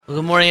Well,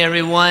 good morning,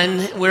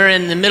 everyone. We're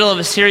in the middle of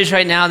a series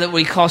right now that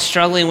we call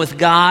Struggling with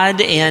God.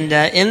 And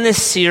in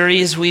this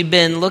series, we've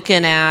been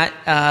looking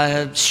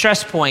at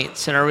stress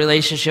points in our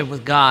relationship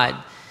with God.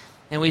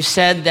 And we've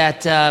said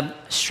that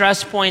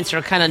stress points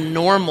are kind of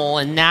normal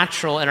and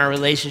natural in our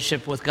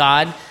relationship with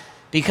God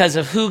because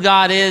of who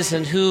God is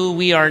and who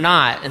we are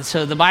not. And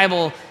so the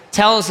Bible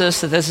tells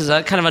us that this is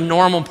a kind of a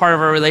normal part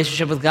of our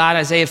relationship with God.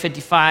 Isaiah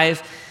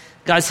 55,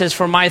 God says,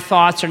 "For my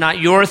thoughts are not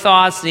your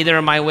thoughts, neither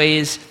are my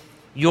ways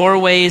your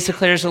ways,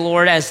 declares the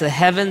Lord. As the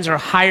heavens are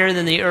higher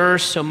than the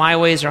earth, so my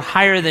ways are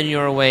higher than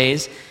your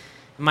ways.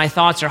 My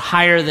thoughts are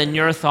higher than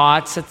your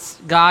thoughts." It's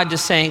God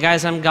just saying,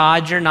 guys, I'm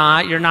God, you're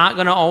not. You're not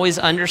going to always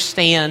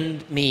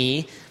understand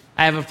me.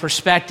 I have a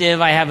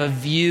perspective, I have a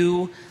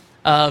view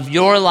of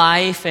your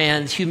life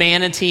and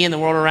humanity and the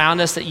world around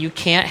us that you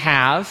can't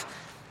have.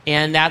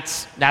 And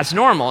that's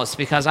normal. It's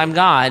because I'm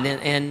God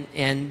and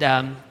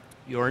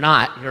you're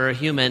not. You're a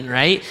human,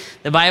 right?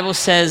 The Bible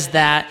says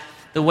that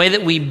the way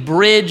that we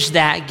bridge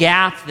that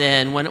gap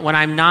then, when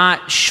I'm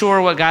not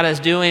sure what God is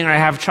doing or I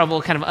have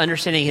trouble kind of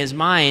understanding his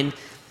mind,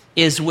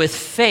 is with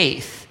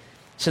faith.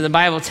 So the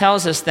Bible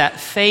tells us that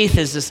faith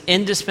is this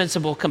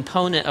indispensable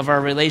component of our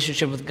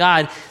relationship with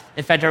God.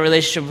 In fact, our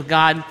relationship with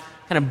God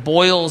kind of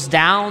boils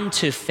down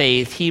to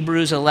faith.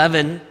 Hebrews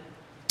 11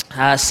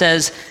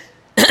 says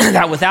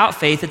that without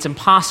faith, it's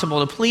impossible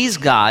to please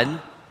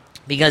God,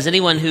 because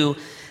anyone who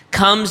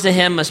comes to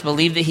him must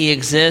believe that he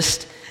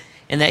exists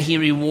and that he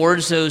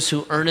rewards those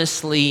who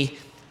earnestly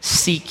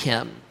seek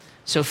him.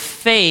 So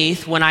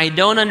faith, when I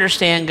don't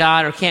understand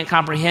God or can't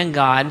comprehend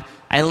God,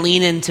 I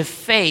lean into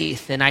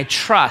faith and I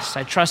trust.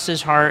 I trust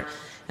his heart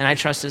and I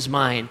trust his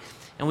mind.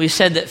 And we've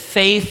said that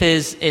faith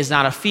is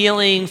not a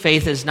feeling.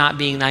 Faith is not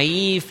being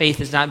naive. Faith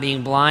is not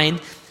being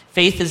blind.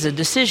 Faith is a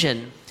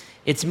decision.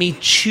 It's me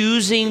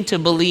choosing to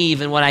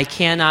believe in what I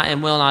cannot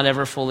and will not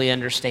ever fully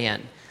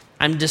understand.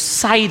 I'm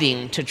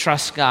deciding to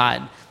trust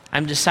God.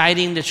 I'm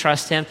deciding to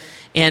trust him.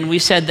 And we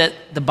said that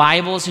the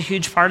Bible is a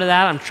huge part of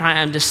that.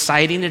 I'm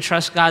deciding to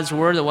trust God's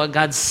word, that what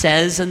God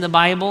says in the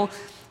Bible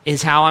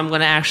is how I'm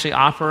going to actually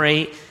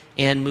operate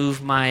and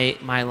move my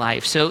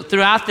life. So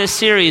throughout this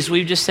series,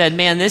 we've just said,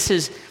 man, this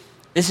is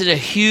a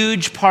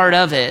huge part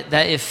of it,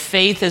 that if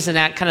faith isn't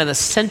at kind of the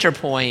center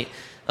point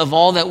of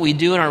all that we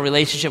do in our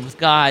relationship with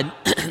God,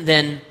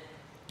 then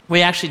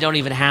we actually don't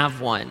even have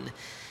one.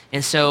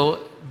 And so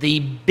the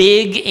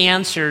big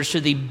answers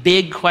to the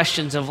big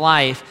questions of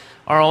life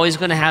are always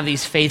going to have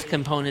these faith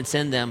components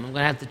in them. I'm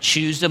going to have to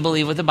choose to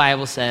believe what the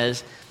Bible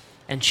says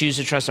and choose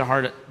to trust the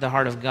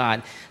heart of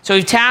God. So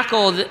we've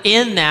tackled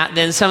in that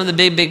then some of the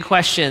big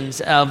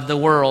questions of the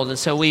world. And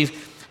so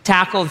we've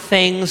tackled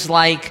things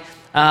like,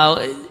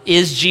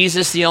 is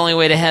Jesus the only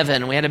way to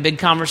heaven? We had a big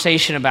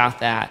conversation about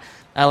that.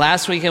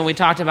 Last weekend we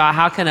talked about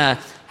how can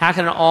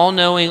an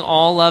all-knowing,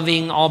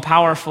 all-loving,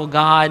 all-powerful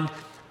God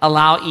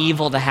allow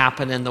evil to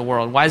happen in the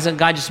world? Why doesn't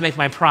God just make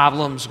my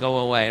problems go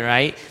away,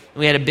 right?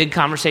 We had a big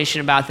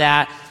conversation about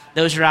that.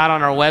 Those are out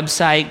on our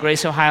website,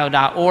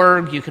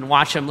 graceohio.org. You can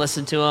watch them,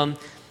 listen to them,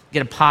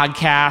 get a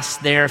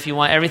podcast there if you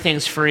want.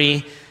 Everything's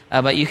free,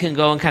 but you can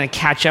go and kind of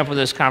catch up with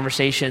those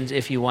conversations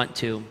if you want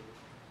to.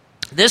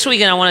 This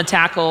weekend, I want to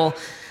tackle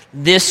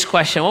this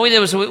question. What we did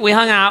was we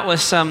hung out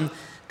with some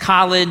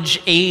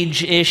college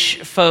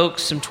age-ish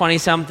folks, some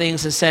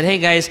 20-somethings, and said, hey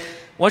guys,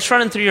 what's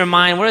running through your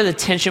mind? What are the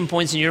tension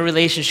points in your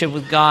relationship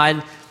with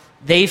God?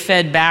 They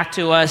fed back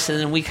to us, and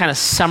then we kind of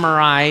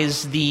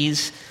summarized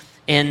these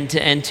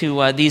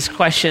into these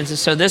questions. And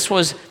so this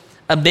was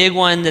a big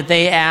one that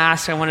they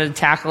asked. I wanted to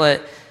tackle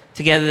it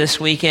together this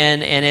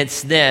weekend, and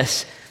it's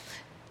this.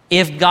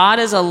 If God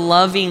is a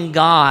loving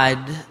God,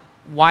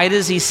 why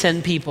does he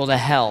send people to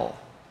hell?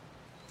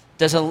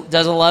 Does a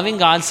loving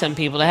God send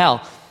people to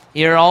hell?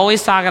 You're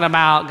always talking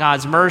about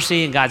God's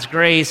mercy and God's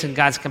grace and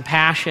God's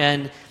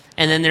compassion,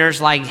 and then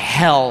there's like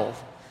hell.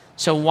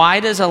 So why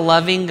does a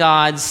loving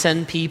God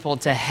send people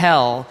to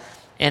hell?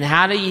 And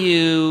how do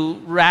you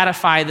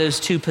ratify those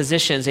two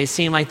positions? They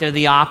seem like they're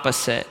the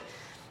opposite.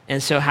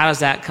 And so how does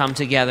that come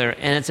together?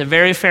 And it's a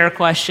very fair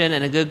question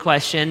and a good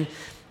question.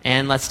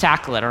 And let's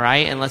tackle it, all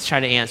right? And let's try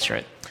to answer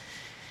it.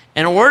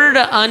 In order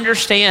to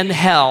understand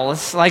hell,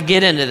 let's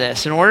get into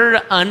this. In order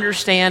to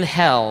understand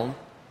hell,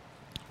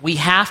 we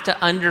have to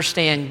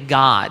understand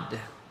God,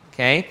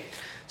 okay?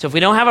 So if we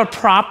don't have a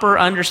proper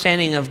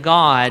understanding of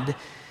God,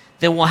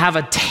 then we'll have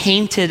a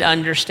tainted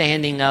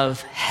understanding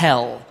of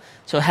hell.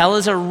 So hell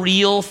is a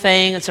real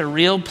thing. It's a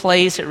real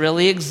place. It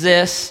really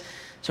exists.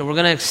 So we're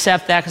going to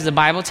accept that because the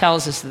Bible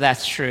tells us that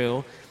that's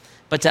true.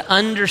 But to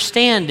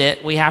understand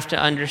it, we have to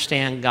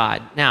understand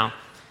God. Now,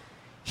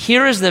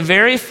 here is the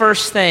very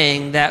first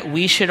thing that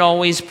we should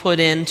always put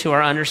into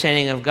our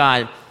understanding of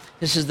God.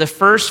 This is the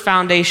first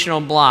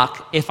foundational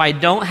block. If I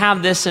don't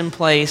have this in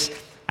place,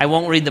 I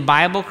won't read the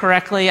Bible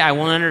correctly. I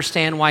won't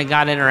understand why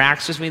God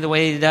interacts with me the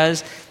way he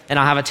does, and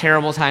I'll have a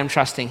terrible time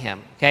trusting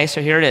him. Okay,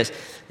 so here it is.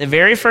 The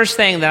very first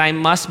thing that I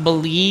must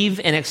believe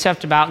and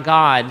accept about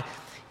God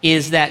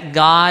is that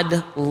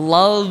God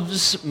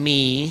loves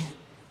me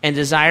and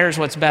desires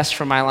what's best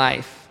for my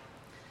life.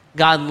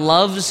 God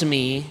loves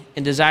me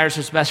and desires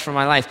what's best for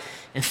my life.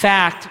 In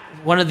fact,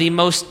 one of the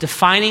most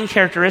defining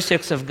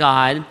characteristics of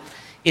God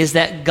is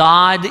that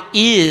God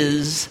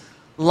is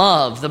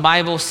love. The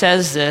Bible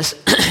says this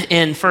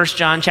in 1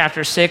 John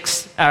chapter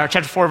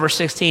 4, verse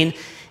 16,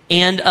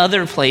 and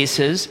other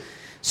places.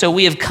 So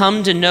we have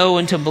come to know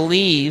and to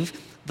believe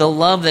the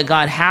love that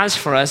God has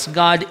for us.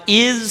 God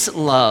is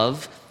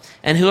love,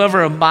 and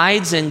whoever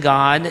abides in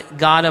God,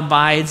 God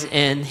abides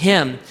in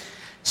him.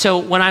 So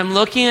when I'm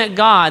looking at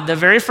God, the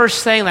very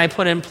first thing that I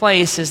put in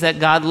place is that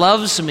God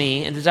loves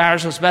me and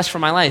desires what's best for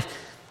my life.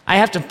 I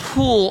have to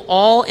pull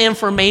all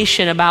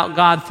information about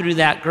God through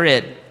that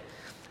grid.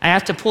 I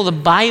have to pull the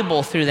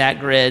Bible through that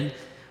grid,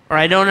 or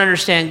I don't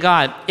understand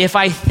God. If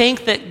I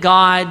think that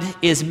God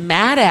is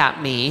mad at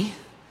me,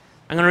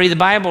 I'm going to read the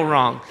Bible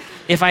wrong.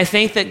 If I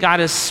think that God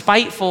is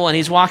spiteful and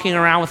he's walking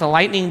around with a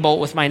lightning bolt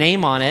with my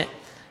name on it,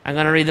 I'm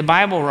going to read the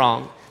Bible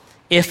wrong.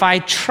 If I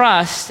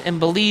trust and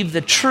believe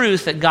the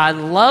truth that God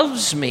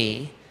loves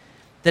me,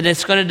 then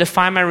it's going to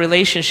define my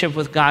relationship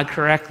with God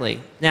correctly.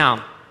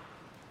 Now,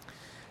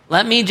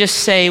 let me just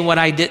say what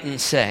I didn't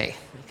say,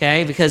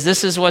 okay? Because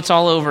this is what's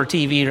all over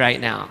TV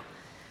right now.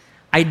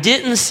 I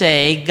didn't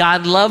say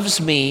God loves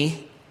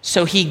me,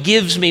 so he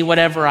gives me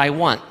whatever I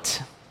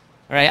want,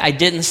 right? I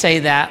didn't say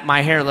that.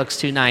 My hair looks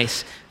too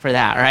nice for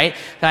that, right?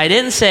 But I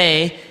didn't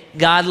say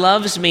God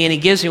loves me and he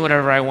gives me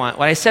whatever I want.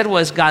 What I said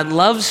was God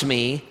loves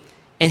me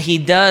and he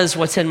does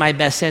what's in my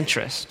best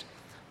interest.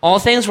 All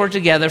things work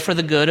together for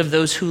the good of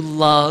those who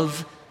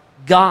love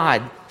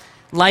God.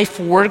 Life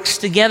works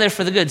together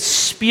for the good.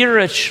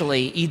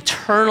 Spiritually,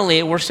 eternally,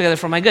 it works together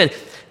for my good.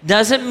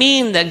 Doesn't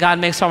mean that God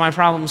makes all my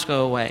problems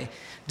go away.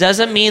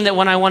 Doesn't mean that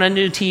when I want a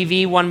new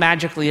TV, one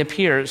magically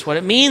appears. What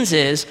it means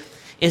is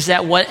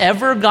that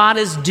whatever God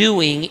is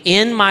doing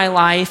in my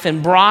life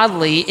and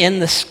broadly in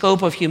the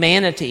scope of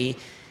humanity,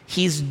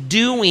 he's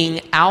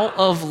doing out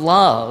of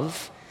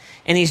love,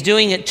 and he's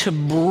doing it to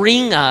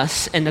bring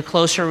us into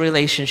closer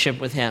relationship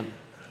with him,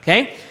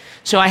 okay?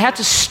 So I have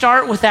to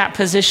start with that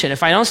position.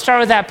 If I don't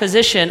start with that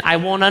position, I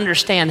won't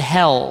understand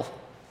hell,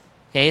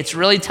 okay? It's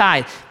really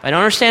tied. If I don't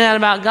understand that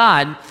about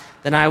God,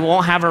 then I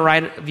won't have a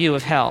right view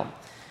of hell.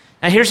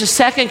 Now here's a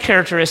second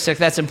characteristic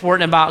that's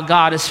important about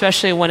God,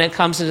 especially when it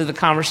comes into the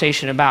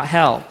conversation about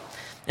hell.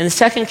 And the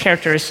second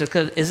characteristic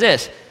is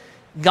this.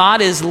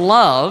 God is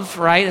love,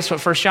 right? That's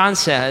what 1 John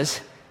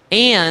says.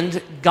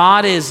 And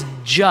God is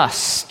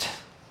just.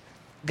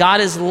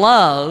 God is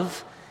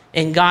love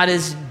and God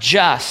is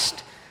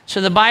just.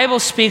 So the Bible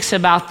speaks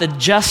about the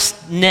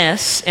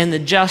justness and the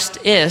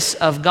justice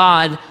of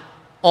God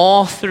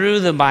all through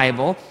the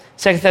Bible.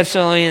 2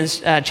 Thessalonians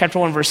chapter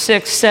 1 verse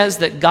 6 says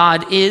that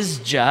God is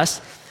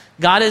just.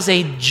 God is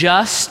a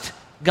just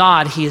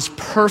God. He is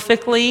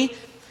perfectly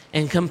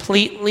and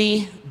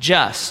completely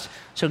just.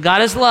 So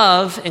God is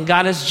love and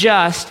God is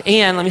just,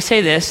 and let me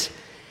say this,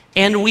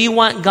 and we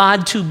want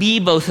God to be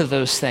both of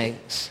those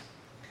things.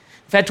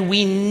 In fact,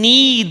 we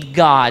need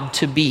God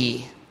to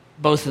be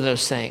both of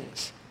those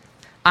things.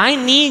 I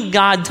need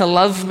God to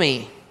love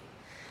me.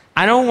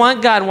 I don't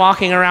want God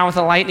walking around with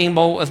a lightning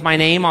bolt with my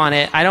name on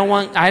it. I don't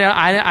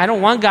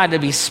want God to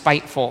be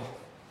spiteful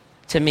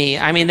to me.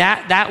 I mean,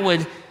 that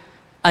would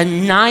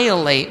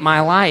annihilate my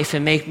life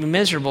and make me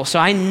miserable. So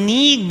I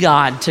need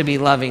God to be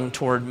loving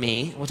toward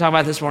me. We'll talk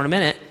about this more in a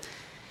minute.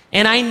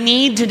 And I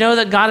need to know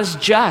that God is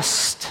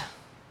just,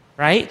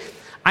 right?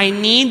 I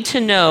need to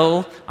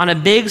know on a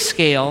big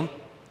scale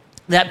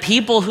that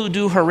people who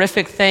do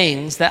horrific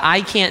things that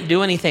I can't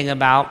do anything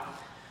about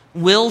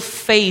will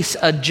face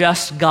a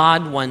just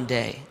God one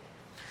day.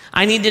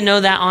 I need to know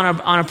that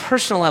on a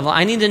personal level.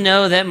 I need to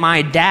know that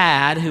my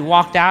dad, who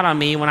walked out on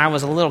me when I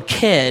was a little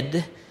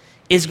kid,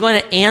 is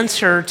going to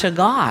answer to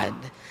God.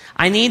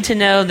 I need to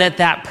know that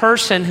that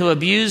person who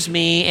abused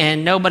me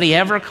and nobody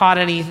ever caught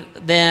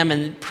them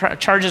and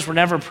charges were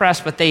never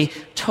pressed, but they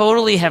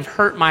totally have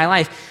hurt my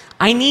life.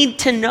 I need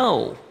to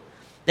know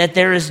that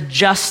there is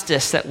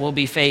justice that will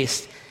be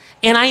faced.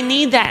 And I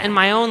need that in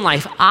my own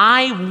life.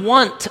 I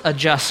want a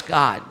just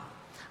God.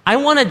 I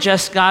want a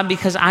just God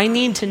because I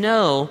need to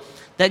know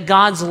that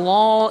God's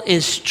law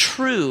is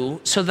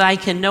true so that I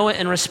can know it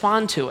and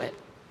respond to it.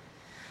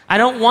 I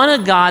don't want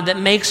a God that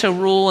makes a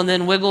rule and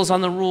then wiggles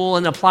on the rule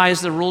and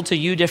applies the rule to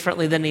you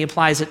differently than he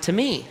applies it to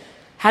me.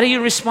 How do you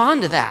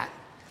respond to that?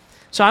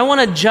 So I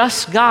want a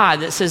just God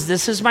that says,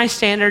 this is my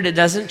standard, it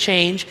doesn't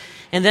change,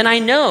 and then I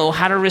know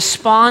how to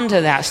respond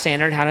to that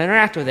standard, how to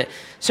interact with it.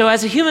 So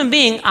as a human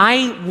being,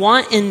 I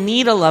want and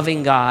need a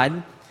loving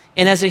God,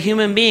 and as a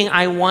human being,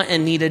 I want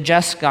and need a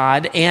just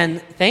God, and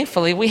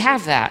thankfully we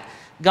have that.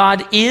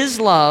 God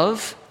is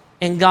love,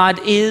 and God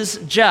is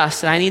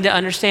just. And I need to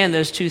understand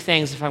those two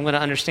things if I'm going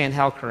to understand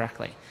hell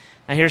correctly.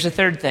 Now here's the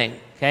third thing,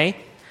 okay?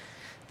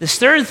 This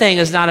third thing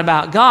is not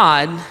about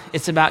God,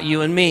 it's about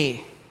you and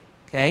me,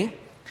 okay?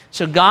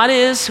 So God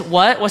is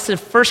what? What's the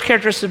first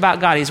characteristic about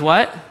God? He's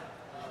what?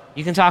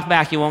 You can talk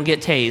back, you won't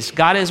get tased.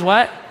 God is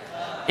what?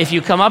 If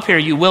you come up here,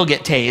 you will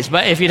get tased.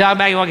 But if you talk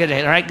back, you won't get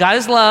tased, all right? God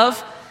is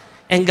love,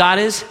 and God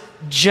is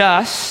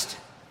just,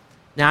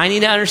 Now, I need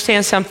to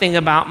understand something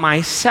about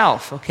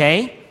myself,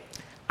 okay?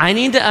 I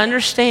need to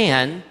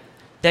understand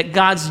that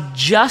God's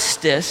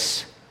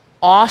justice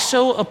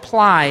also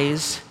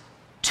applies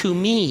to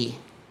me.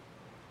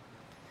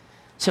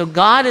 So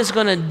God is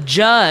going to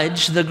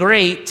judge the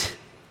great,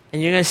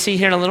 and you're going to see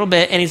here in a little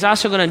bit, and he's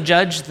also going to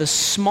judge the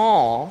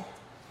small,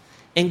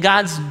 and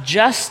God's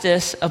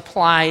justice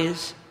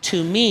applies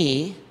to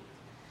me,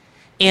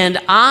 and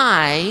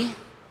I,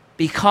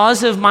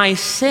 because of my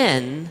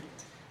sin,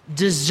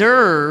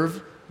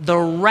 deserve the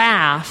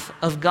wrath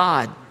of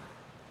God.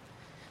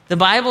 The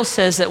Bible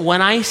says that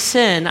when I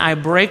sin, I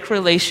break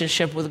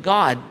relationship with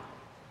God.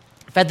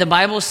 In fact, the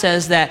Bible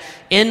says that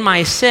in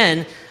my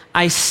sin,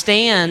 I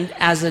stand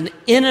as an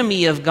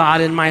enemy of God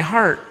in my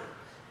heart.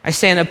 I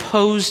stand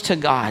opposed to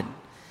God.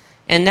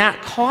 And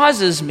that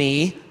causes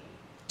me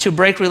to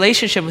break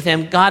relationship with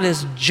him. God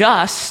is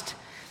just,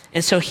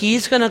 and so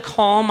he's going to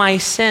call my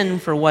sin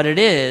for what it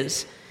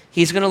is.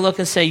 He's going to look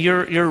and say,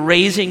 you're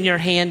raising your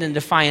hand in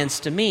defiance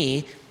to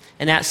me,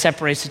 and that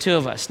separates the two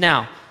of us.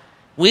 Now,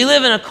 we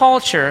live in a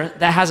culture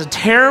that has a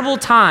terrible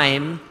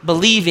time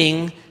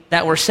believing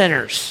that we're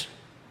sinners,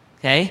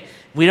 okay?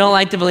 We don't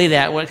like to believe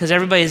that because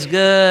everybody's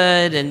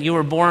good and you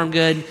were born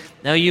good.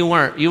 No, you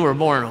weren't. You were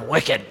born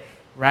wicked,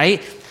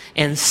 right?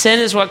 And sin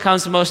is what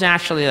comes most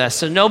naturally to us.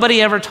 So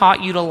nobody ever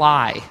taught you to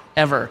lie,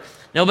 ever.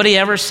 Nobody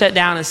ever sat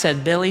down and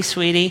said, Billy,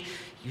 sweetie,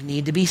 you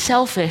need to be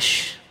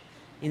selfish.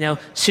 You know,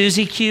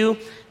 Susie Q,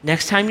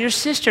 next time your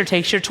sister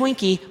takes your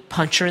Twinkie,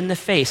 punch her in the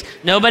face.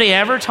 Nobody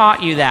ever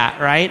taught you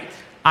that, right?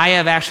 I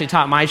have actually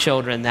taught my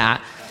children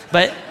that,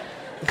 but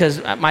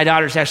because my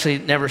daughter's actually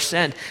never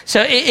sinned.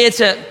 So it's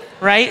a,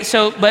 right?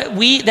 So, but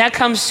that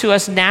comes to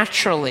us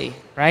naturally,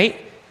 right?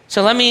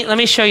 So let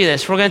me show you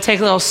this. We're going to take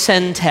a little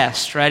sin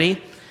test.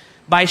 Ready?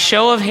 By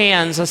show of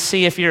hands, let's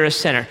see if you're a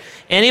sinner.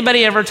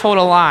 Anybody ever told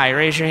a lie?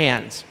 Raise your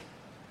hands.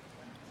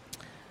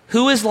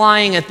 Who is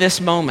lying at this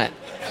moment?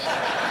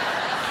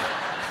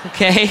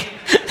 Okay.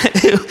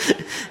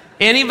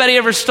 Anybody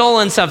ever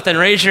stolen something?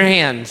 Raise your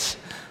hands.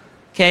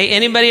 Okay.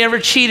 Anybody ever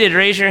cheated?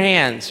 Raise your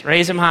hands.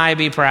 Raise them high.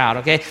 Be proud.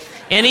 Okay.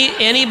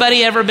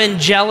 Anybody ever been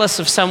jealous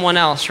of someone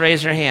else?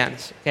 Raise your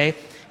hands. Okay.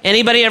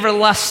 Anybody ever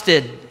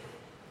lusted?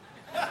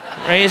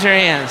 Raise your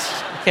hands.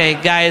 Okay,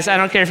 guys. I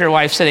don't care if your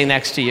wife's sitting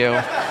next to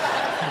you.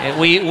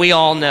 We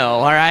all know.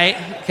 All right.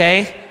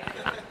 Okay.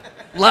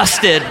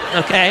 Lusted.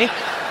 Okay.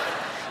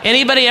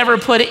 Anybody ever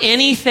put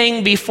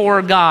anything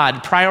before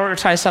God?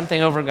 Prioritize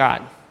something over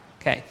God?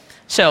 Okay.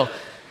 So,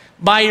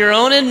 by your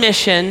own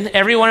admission,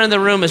 everyone in the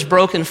room has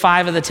broken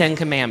 5 of the 10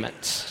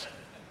 commandments.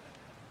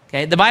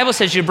 Okay. The Bible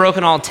says you've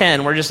broken all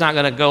 10. We're just not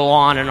going to go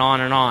on and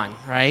on and on,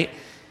 right?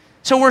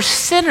 So we're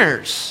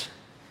sinners.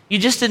 You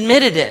just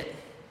admitted it.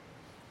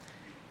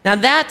 Now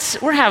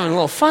we're having a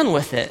little fun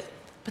with it,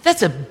 but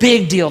that's a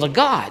big deal to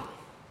God.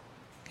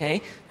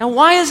 Okay. Now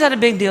why is that a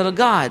big deal to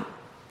God?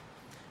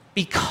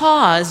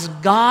 Because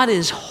God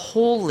is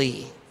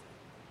holy.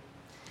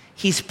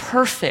 He's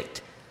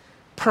perfect.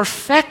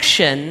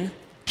 Perfection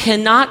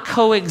cannot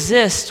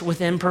coexist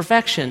with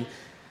imperfection.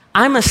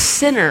 I'm a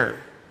sinner.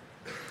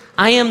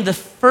 I am the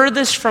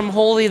furthest from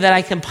holy that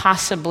I can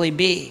possibly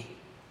be.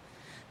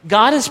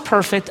 God is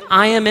perfect.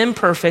 I am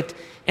imperfect.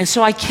 And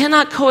so I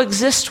cannot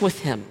coexist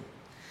with him.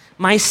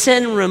 My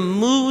sin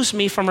removes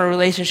me from a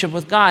relationship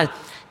with God.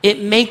 It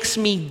makes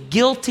me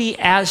guilty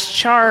as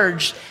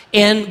charged,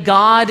 and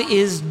God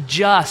is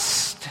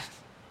just.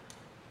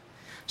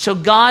 So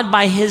God,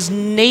 by his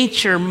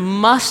nature,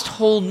 must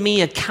hold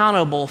me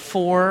accountable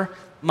for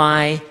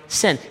my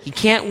sin. He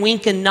can't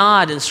wink and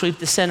nod and sweep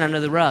the sin under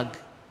the rug.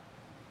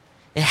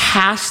 It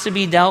has to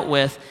be dealt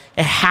with,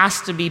 it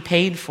has to be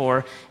paid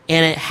for,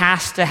 and it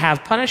has to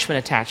have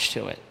punishment attached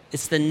to it.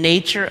 It's the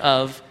nature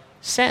of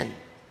sin.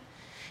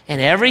 And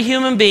every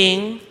human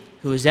being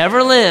who has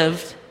ever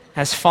lived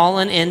has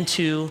fallen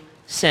into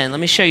sin. Let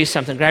me show you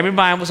something. Grab your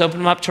Bibles, open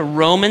them up to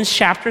Romans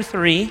chapter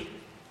 3.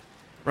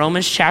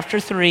 Romans chapter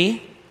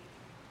 3.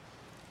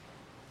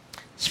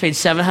 It's page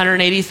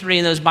 783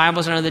 in those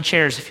Bibles under the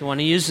chairs if you want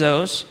to use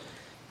those.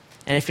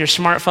 And if your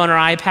smartphone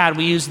or iPad,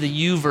 we use the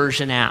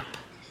YouVersion app.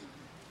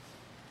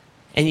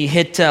 And you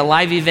hit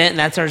live event, and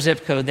that's our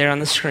zip code there on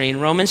the screen.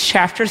 Romans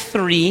chapter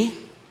 3.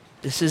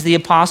 This is the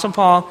Apostle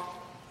Paul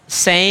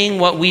saying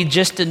what we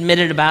just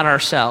admitted about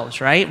ourselves,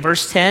 right?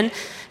 Verse 10.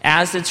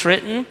 As it's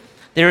written,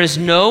 there is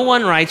no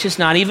one righteous,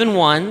 not even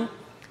one.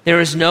 There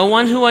is no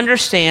one who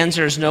understands.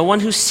 There is no one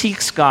who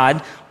seeks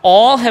God.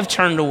 All have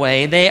turned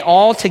away. They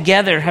all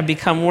together have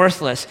become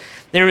worthless.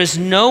 There is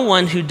no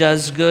one who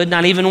does good,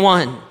 not even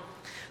one.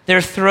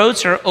 Their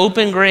throats are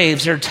open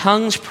graves. Their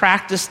tongues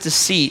practice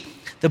deceit.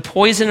 The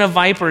poison of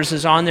vipers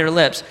is on their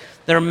lips.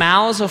 Their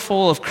mouths are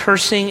full of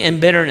cursing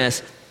and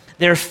bitterness.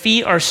 Their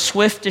feet are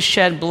swift to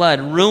shed blood.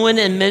 Ruin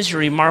and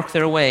misery mark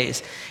their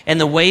ways, and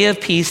the way of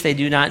peace they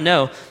do not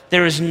know.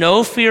 There is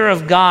no fear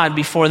of God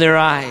before their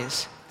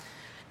eyes.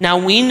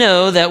 Now we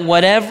know that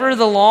whatever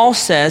the law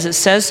says, it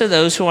says to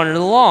those who are under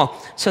the law,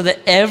 so that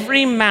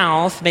every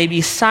mouth may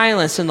be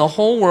silenced and the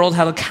whole world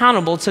held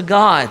accountable to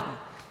God.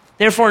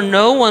 Therefore,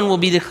 no one will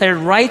be declared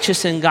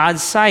righteous in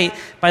God's sight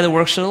by the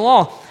works of the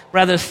law.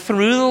 Rather,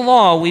 through the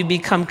law, we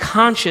become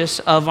conscious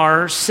of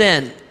our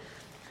sin.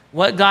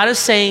 What God is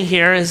saying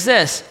here is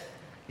this: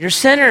 you're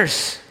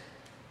sinners.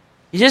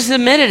 You just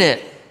admitted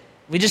it.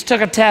 We just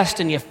took a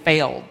test and you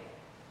failed.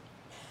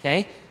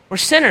 Okay? We're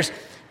sinners.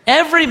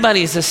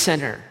 Everybody's a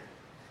sinner.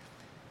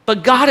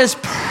 But God is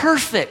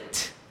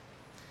perfect.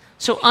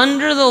 So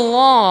under the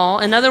law,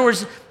 in other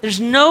words, there's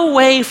no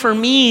way for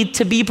me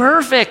to be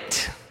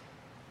perfect.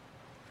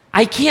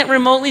 I can't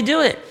remotely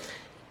do it.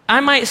 I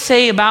might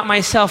say about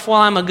myself,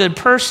 well, I'm a good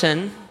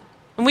person,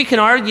 and we can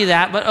argue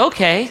that, but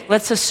okay,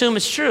 let's assume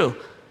it's true.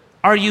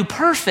 Are you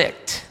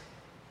perfect?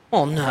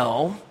 Well,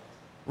 no,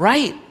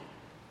 right?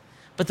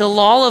 But the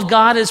law of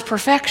God is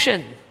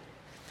perfection,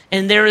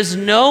 and there is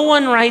no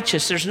one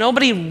righteous. There's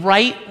nobody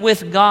right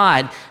with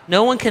God.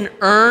 No one can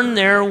earn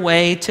their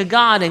way to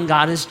God, and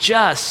God is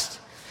just.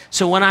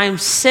 So when I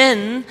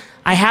sin,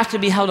 I have to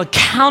be held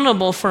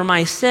accountable for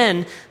my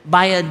sin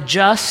by a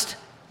just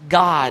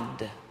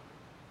God.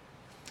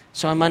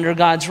 So I'm under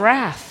God's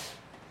wrath.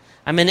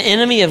 I'm an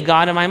enemy of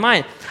God in my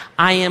mind.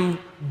 I am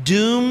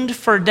doomed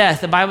for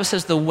death. The Bible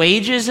says the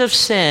wages of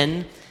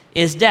sin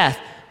is death.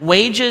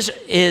 Wages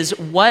is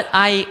what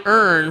I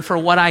earn for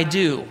what I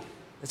do.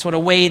 That's what a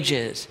wage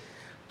is.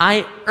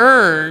 I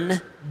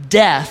earn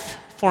death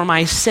for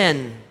my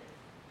sin,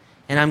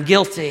 and I'm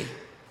guilty.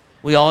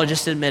 We all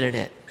just admitted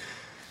it.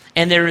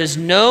 And there is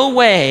no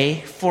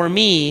way for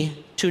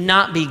me to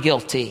not be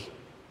guilty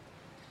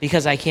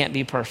because I can't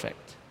be perfect.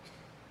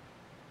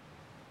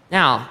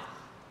 Now,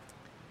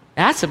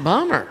 that's a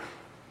bummer.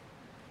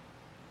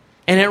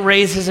 And it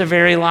raises a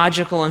very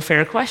logical and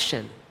fair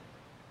question.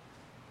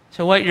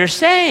 So what you're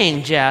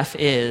saying, Jeff,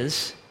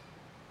 is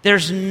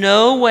there's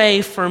no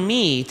way for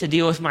me to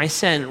deal with my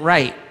sin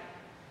right.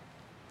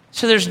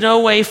 So there's no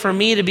way for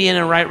me to be in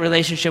a right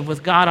relationship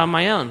with God on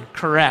my own.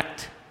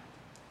 Correct.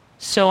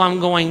 So I'm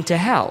going to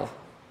hell.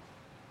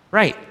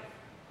 Right.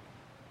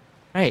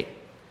 Right.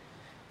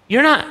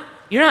 You're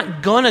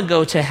not going to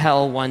go to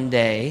hell one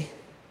day.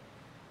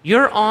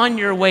 You're on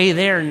your way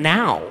there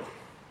now.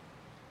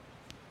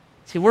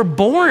 See, we're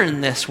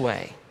born this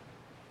way.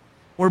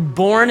 We're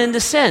born into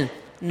sin.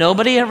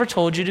 Nobody ever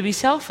told you to be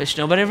selfish.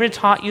 Nobody ever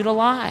taught you to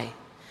lie.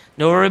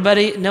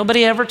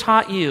 Nobody ever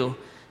taught you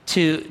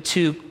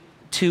to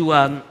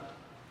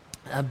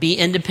be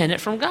independent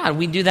from God.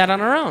 We do that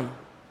on our own.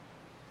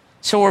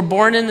 So we're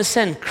born into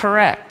sin,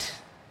 correct.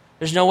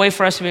 There's no way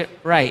for us to be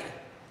right.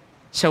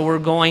 So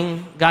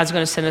God's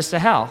going to send us to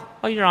hell.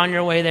 Well, you're on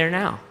your way there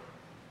now.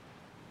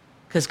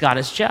 Because God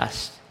is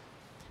just.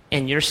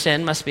 And your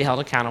sin must be held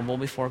accountable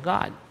before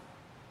God.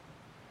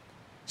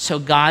 So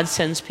God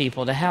sends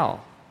people to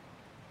hell.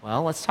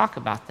 Well, let's talk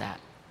about that.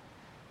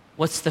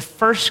 What's the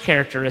first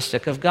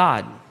characteristic of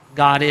God?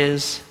 God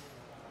is.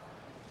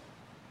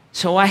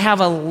 So I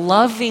have a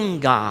loving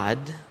God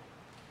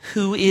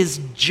who is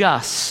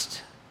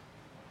just.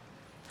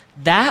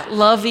 That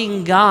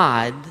loving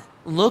God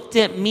looked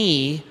at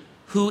me,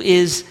 who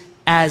is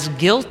as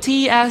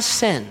guilty as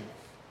sin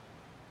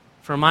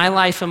for my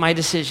life and my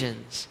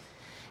decisions,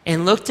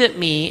 and looked at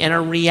me and a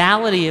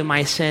reality of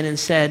my sin and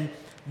said,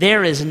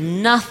 there is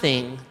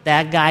nothing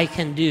that guy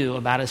can do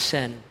about his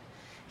sin.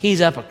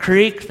 He's up a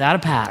creek without a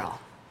paddle,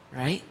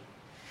 right?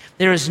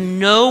 There is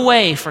no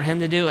way for him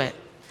to do it.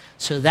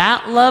 So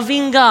that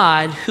loving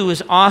God, who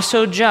is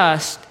also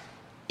just,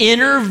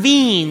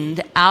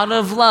 intervened out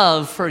of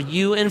love for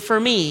you and for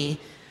me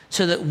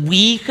so that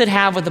we could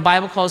have what the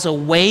Bible calls a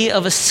way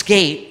of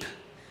escape,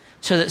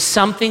 so that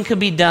something could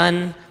be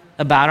done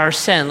about our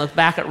sin. Look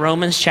back at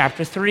Romans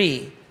chapter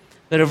 3.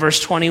 Go to verse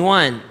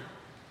 21.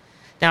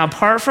 Now,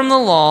 apart from the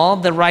law,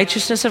 the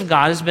righteousness of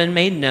God has been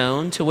made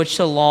known, to which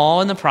the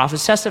law and the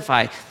prophets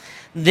testify.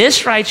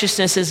 This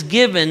righteousness is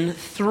given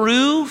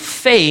through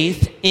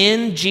faith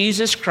in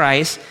Jesus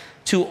Christ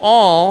to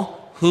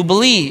all who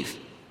believe.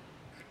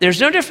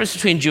 There's no difference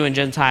between Jew and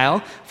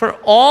Gentile, for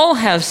all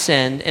have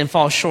sinned and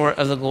fall short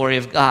of the glory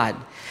of God,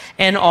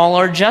 and all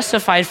are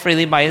justified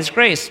freely by his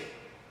grace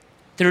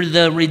through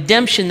the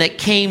redemption that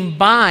came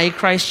by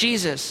Christ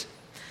Jesus.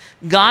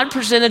 God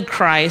presented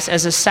Christ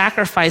as a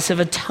sacrifice of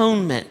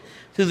atonement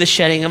through the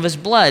shedding of his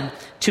blood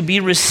to be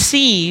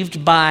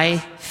received by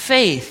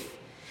faith.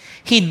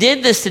 He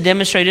did this to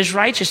demonstrate his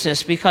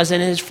righteousness because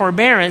in his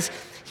forbearance,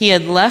 he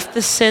had left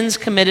the sins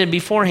committed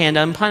beforehand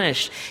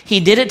unpunished. He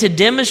did it to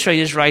demonstrate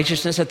his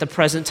righteousness at the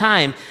present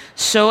time,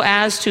 so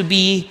as to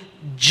be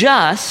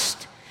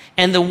just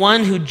and the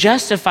one who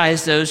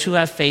justifies those who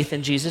have faith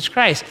in Jesus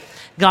Christ.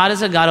 God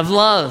is a God of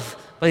love,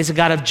 but he's a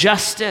God of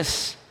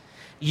justice.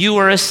 You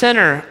are a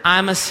sinner.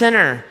 I'm a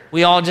sinner.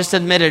 We all just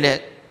admitted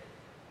it.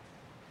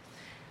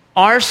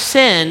 Our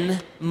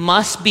sin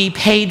must be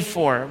paid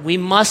for. We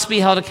must be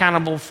held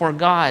accountable for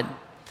God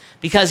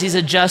because he's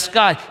a just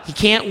God. He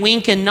can't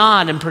wink and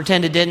nod and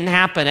pretend it didn't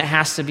happen. It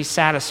has to be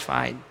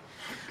satisfied.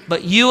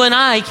 But you and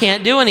I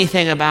can't do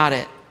anything about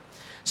it.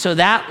 So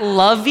that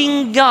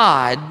loving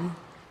God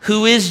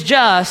who is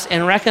just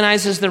and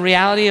recognizes the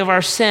reality of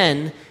our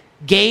sin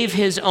gave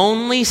his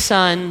only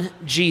son,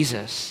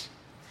 Jesus.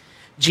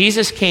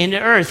 Jesus came to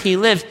earth. He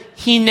lived.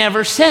 He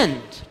never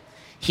sinned.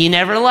 He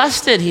never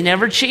lusted. He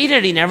never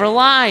cheated. He never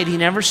lied. He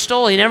never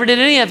stole. He never did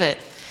any of it.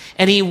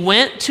 And he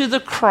went to the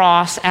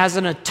cross as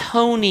an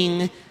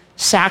atoning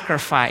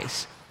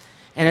sacrifice.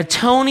 An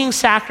atoning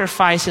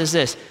sacrifice is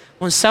this.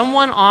 When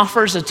someone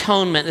offers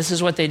atonement, this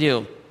is what they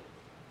do.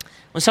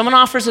 When someone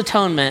offers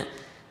atonement,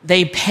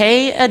 they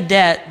pay a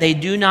debt they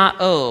do not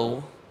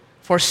owe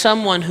for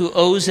someone who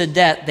owes a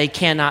debt they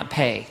cannot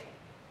pay.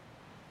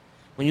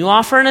 When you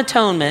offer an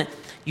atonement,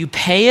 you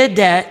pay a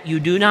debt you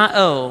do not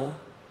owe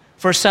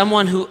for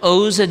someone who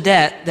owes a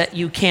debt that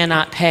you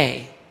cannot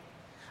pay.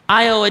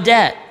 I owe a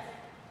debt.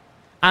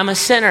 I'm a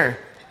sinner,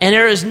 and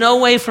there is no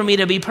way for me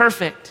to be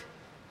perfect.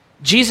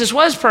 Jesus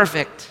was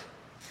perfect.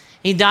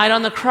 He died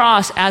on the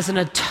cross as an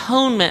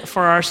atonement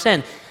for our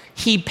sin.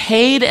 He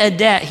paid a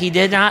debt he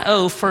did not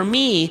owe for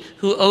me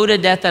who owed a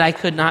debt that I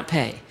could not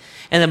pay.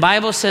 And the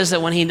Bible says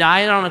that when he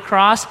died on the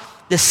cross,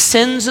 the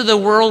sins of the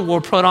world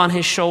were put on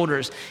his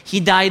shoulders. He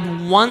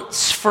died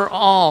once for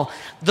all.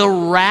 The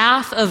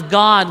wrath of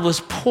God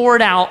was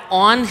poured out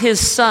on his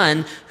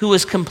son, who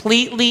was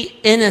completely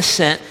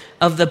innocent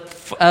of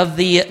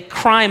the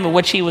crime of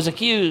which he was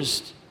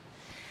accused.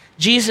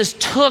 Jesus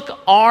took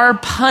our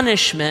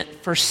punishment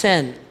for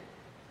sin.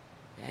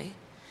 Okay?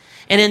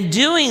 And in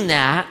doing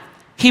that,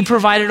 he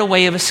provided a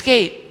way of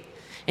escape.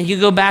 And you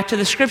go back to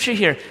the scripture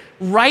here.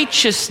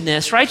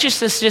 Righteousness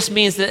just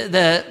means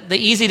the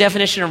easy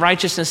definition of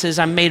righteousness is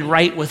I'm made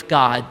right with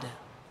God.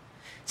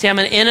 See, I'm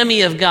an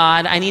enemy of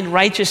God. I need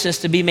righteousness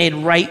to be made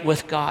right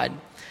with God.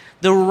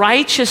 The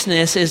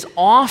righteousness is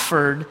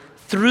offered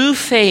through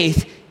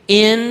faith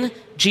in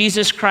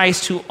Jesus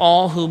Christ to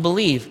all who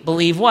believe.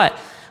 Believe what?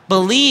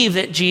 Believe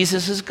that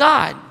Jesus is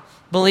God.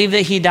 Believe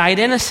that he died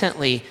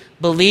innocently.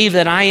 Believe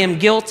that I am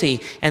guilty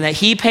and that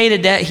he paid a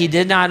debt he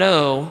did not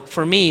owe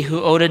for me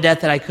who owed a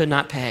debt that I could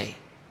not pay.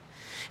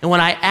 And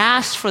when I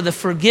ask for the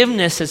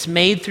forgiveness that's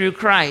made through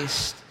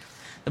Christ,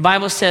 the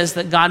Bible says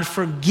that God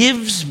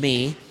forgives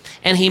me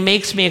and he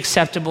makes me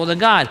acceptable to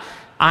God.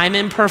 I'm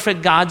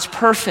imperfect, God's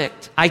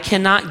perfect. I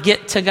cannot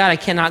get to God. I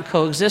cannot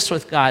coexist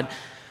with God.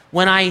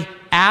 When I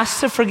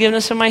ask the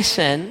forgiveness of my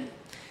sin,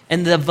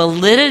 and the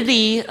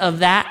validity of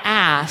that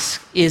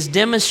ask is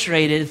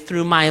demonstrated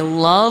through my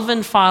love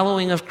and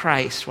following of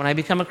Christ, when I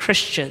become a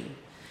Christian,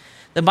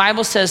 the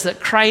Bible says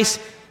that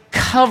Christ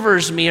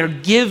covers me or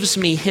gives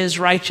me his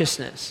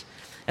righteousness.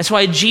 That's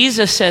why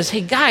Jesus says,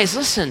 hey guys,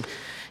 listen,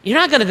 you're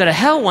not going to go to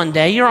hell one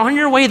day. You're on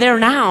your way there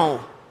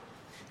now.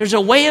 There's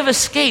a way of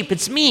escape.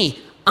 It's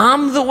me.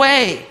 I'm the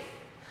way.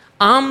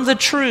 I'm the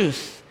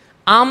truth.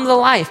 I'm the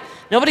life.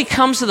 Nobody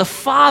comes to the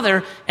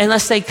Father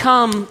unless they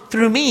come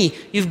through me.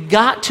 You've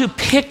got to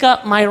pick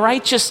up my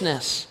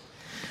righteousness.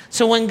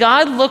 So when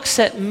God looks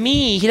at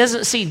me, he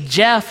doesn't see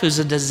Jeff, who's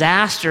a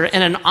disaster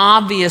and an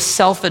obvious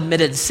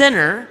self-admitted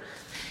sinner.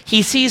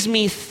 He sees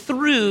me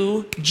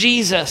through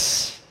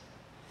Jesus.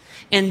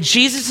 And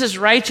Jesus'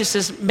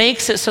 righteousness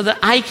makes it so that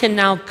I can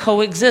now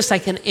coexist. I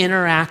can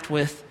interact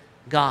with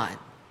God.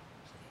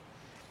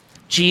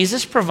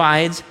 Jesus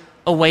provides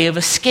a way of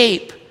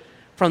escape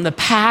from the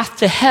path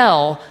to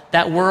hell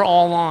that we're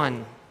all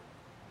on.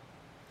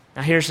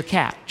 Now here's the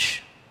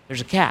catch.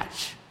 There's a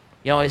catch.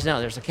 You always know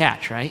there's a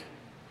catch, right?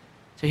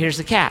 So here's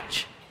the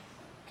catch.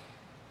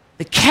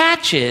 The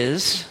catch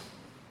is,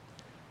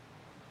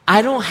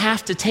 I don't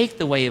have to take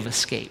the way of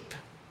escape.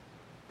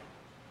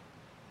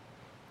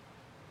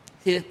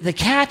 The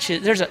catch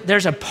is,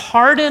 there's a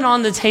pardon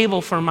on the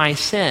table for my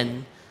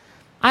sin.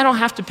 I don't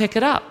have to pick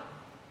it up.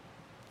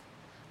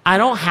 I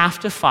don't have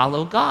to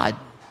follow God.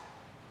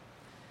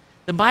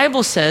 The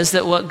Bible says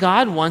that what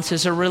God wants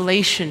is a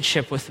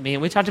relationship with me.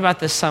 And we talked about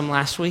this some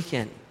last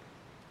weekend.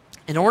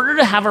 In order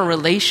to have a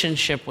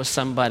relationship with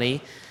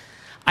somebody,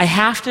 I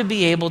have to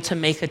be able to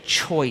make a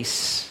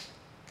choice,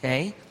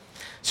 okay?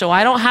 So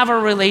I don't have a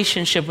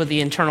relationship with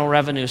the Internal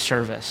Revenue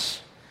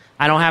Service.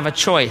 I don't have a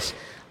choice.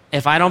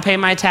 If I don't pay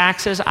my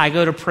taxes, I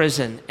go to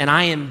prison. And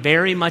I am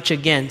very much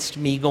against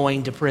me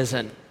going to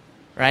prison,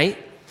 right?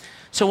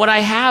 So what I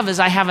have is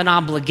I have an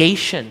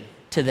obligation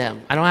to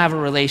them. I don't have a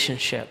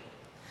relationship.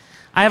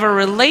 I have a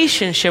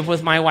relationship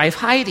with my wife,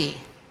 Heidi,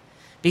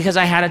 because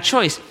I had a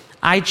choice.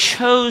 I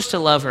chose to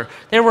love her.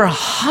 There were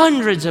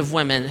hundreds of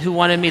women who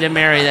wanted me to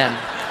marry them.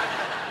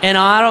 And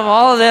out of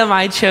all of them,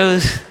 I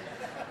chose,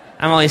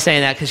 I'm only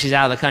saying that because she's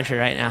out of the country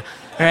right now,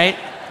 right?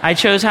 I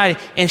chose Heidi,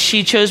 and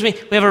she chose me.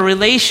 We have a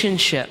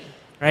relationship,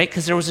 right?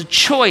 Because there was a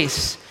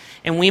choice,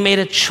 and we made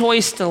a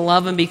choice to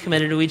love and be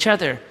committed to each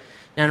other.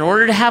 Now, in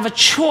order to have a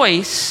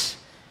choice,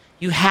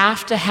 you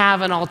have to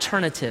have an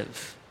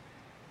alternative.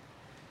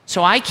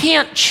 So I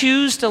can't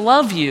choose to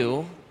love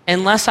you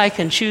unless I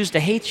can choose to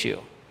hate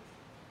you.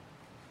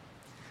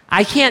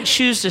 I can't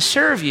choose to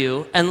serve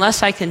you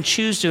unless I can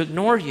choose to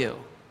ignore you.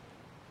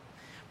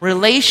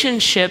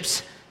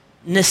 Relationships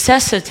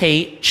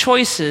necessitate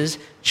choices.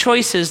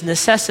 Choices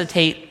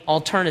necessitate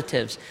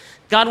alternatives.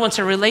 God wants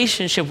a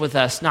relationship with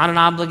us, not an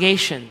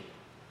obligation.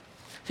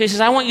 So he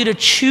says, I want you to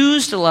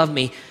choose to love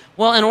me.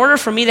 Well, in order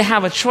for me to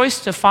have a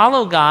choice to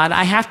follow God,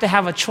 I have to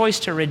have a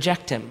choice to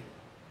reject him.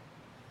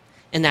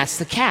 And that's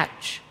the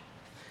catch.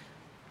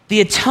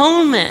 The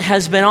atonement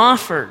has been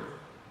offered.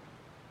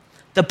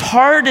 The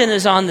pardon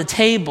is on the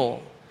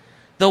table.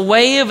 The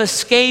way of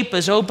escape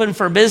is open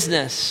for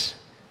business,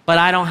 but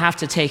I don't have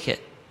to take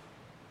it.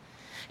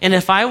 And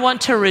if I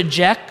want to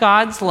reject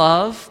God's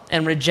love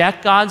and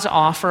reject God's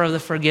offer of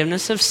the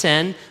forgiveness of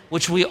sin,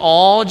 which we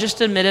all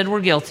just admitted we're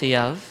guilty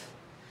of,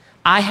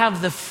 I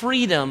have the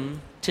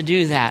freedom to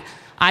do that.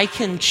 I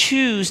can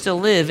choose to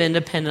live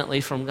independently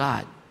from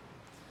God.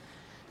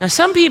 Now,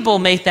 some people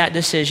make that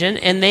decision,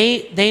 and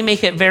they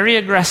make it very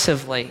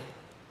aggressively.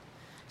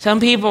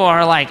 Some people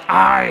are like,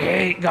 I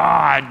hate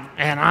God,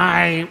 and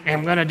I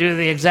am going to do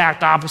the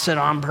exact opposite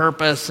on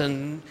purpose,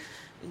 and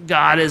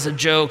God is a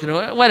joke,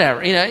 and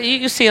whatever. You know,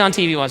 you see it on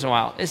TV once in a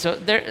while.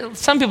 So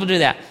some people do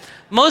that.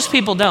 Most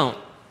people don't.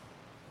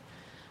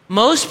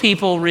 Most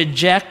people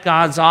reject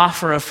God's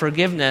offer of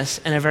forgiveness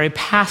in a very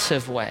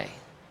passive way.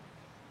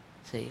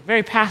 See,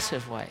 very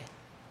passive way.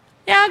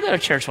 Yeah, I go to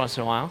church once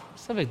in a while.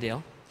 It's no big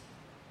deal.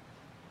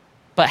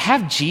 But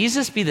have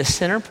Jesus be the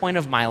center point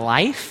of my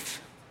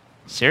life?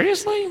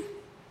 Seriously?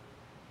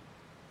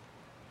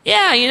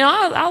 Yeah, you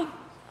know,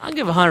 I'll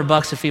give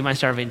 $100 to feed my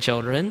starving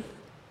children.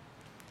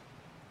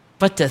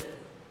 But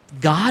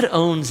God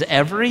owns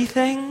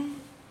everything?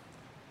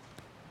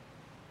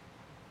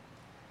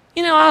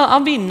 You know, I'll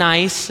be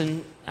nice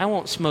and I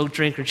won't smoke,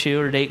 drink, or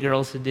chew, or date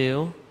girls to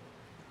do.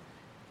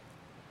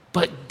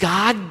 But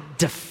God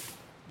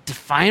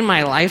define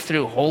my life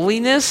through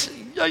holiness?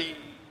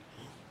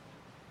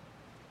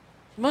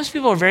 Most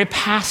people are very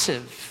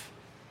passive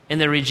in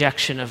their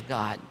rejection of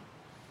God.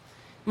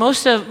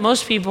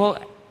 Most people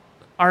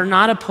are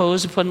not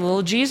opposed to putting a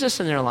little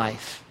Jesus in their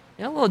life.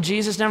 You know, a little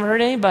Jesus never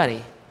hurt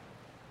anybody.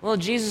 Well,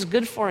 Jesus is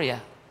good for you.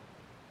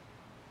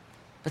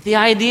 But the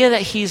idea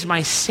that he's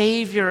my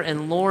Savior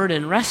and Lord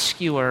and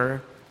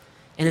rescuer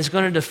and is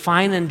going to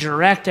define and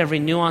direct every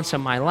nuance of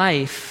my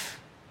life,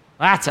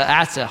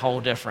 that's a whole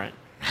different,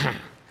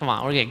 come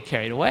on, we're getting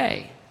carried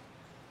away.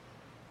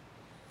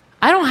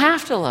 I don't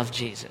have to love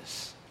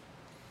Jesus.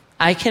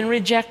 I can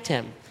reject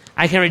him.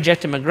 I can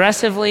reject him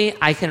aggressively.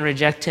 I can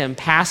reject him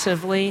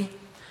passively.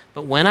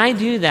 But when I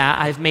do that,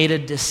 I've made a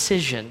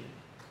decision.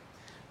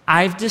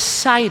 I've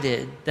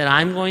decided that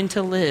I'm going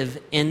to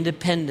live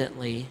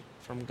independently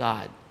from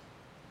God.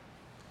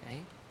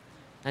 Okay?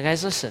 Now,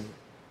 guys, listen.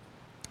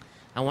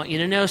 I want you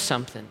to know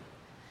something.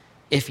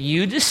 If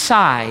you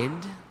decide,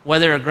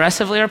 whether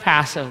aggressively or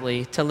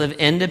passively, to live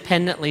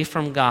independently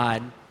from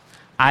God,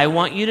 I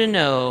want you to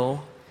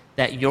know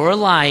that your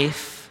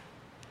life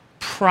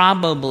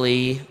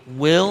probably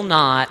will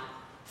not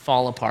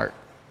fall apart.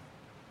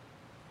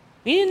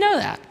 You need to know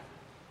that.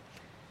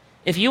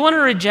 If you want to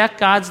reject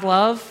God's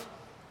love,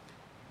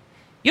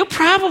 you'll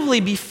probably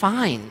be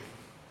fine.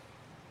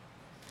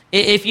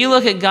 If you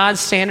look at God's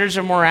standards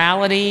of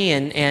morality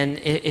and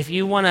if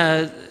you want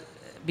to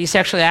be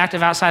sexually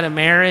active outside of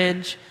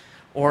marriage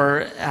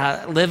or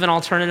live an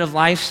alternative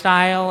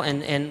lifestyle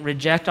and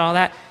reject all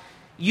that,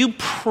 you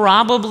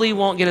probably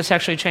won't get a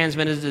sexually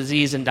transmitted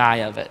disease and die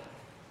of it.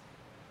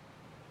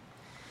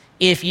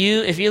 If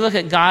you look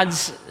at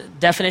God's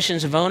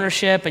definitions of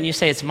ownership and you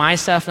say it's my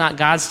stuff, not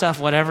God's stuff,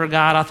 whatever,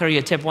 God, I'll throw you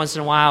a tip once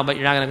in a while, but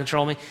you're not going to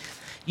control me,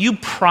 you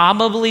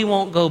probably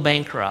won't go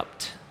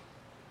bankrupt.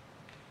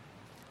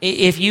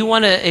 If you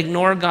want to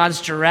ignore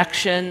God's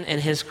direction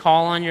and his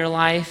call on your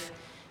life,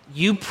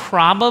 you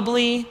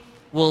probably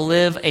will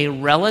live a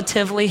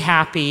relatively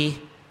happy,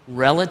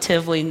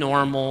 relatively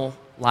normal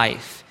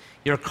life.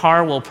 Your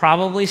car will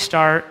probably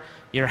start,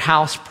 your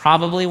house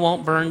probably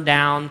won't burn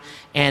down,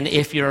 and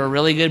if you're a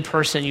really good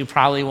person, you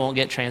probably won't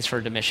get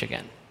transferred to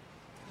Michigan,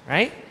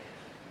 right?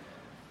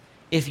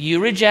 If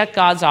you reject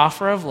God's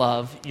offer of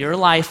love, your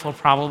life will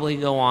probably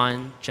go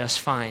on just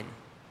fine.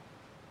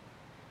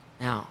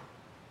 Now,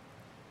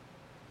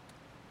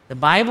 the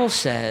Bible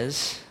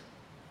says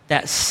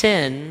that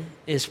sin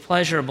is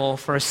pleasurable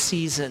for a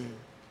season.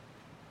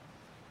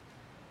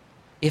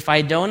 If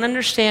I don't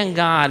understand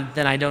God,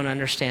 then I don't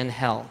understand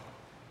hell.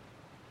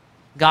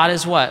 God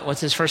is what?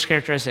 What's his first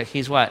characteristic?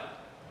 He's what?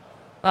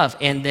 Love.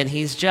 And then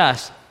he's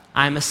just.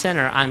 I'm a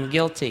sinner. I'm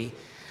guilty.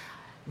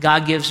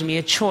 God gives me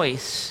a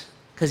choice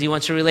because he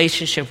wants a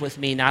relationship with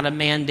me, not a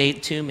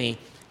mandate to me.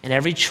 And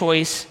every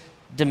choice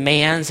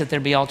demands that there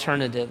be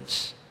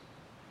alternatives.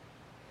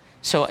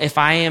 So if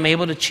I am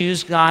able to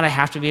choose God, I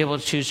have to be able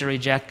to choose to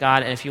reject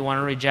God. And if you want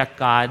to reject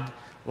God,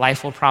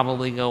 life will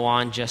probably go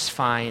on just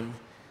fine.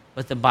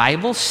 But the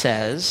Bible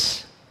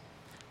says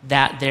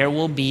that there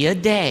will be a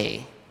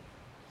day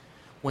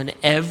when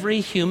every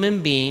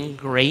human being,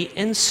 great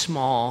and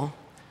small,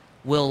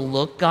 will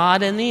look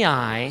God in the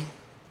eye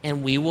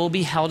and we will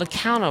be held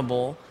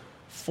accountable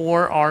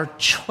for our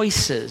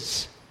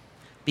choices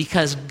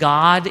because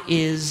God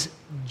is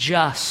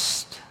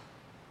just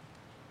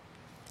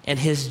and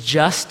his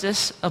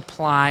justice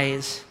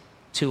applies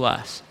to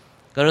us.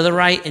 Go to the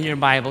right in your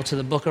Bible to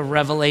the book of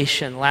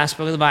Revelation, last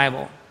book of the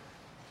Bible.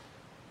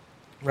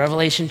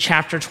 Revelation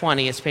chapter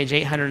 20, it's page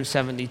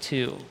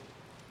 872.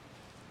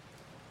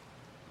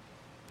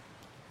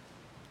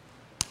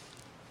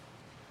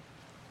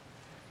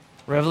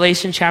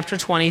 Revelation chapter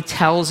 20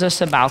 tells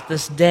us about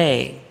this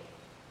day.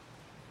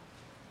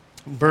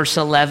 Verse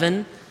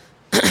 11,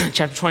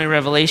 chapter 20,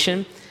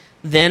 Revelation.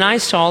 Then I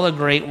saw a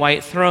great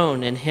white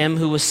throne and him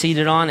who was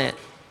seated on it.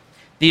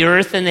 The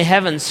earth and the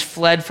heavens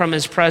fled from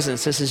his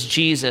presence. This is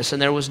Jesus,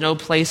 and there was no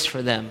place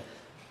for them.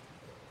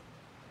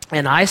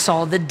 And I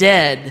saw the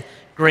dead,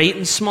 great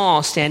and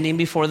small, standing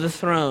before the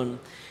throne.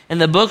 And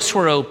the books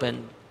were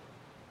opened.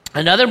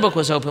 Another book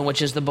was opened,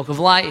 which is the book of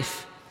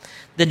life.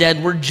 The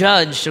dead were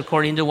judged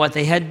according to what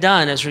they had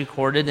done, as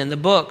recorded in the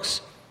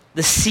books.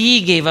 The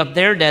sea gave up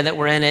their dead that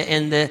were in it,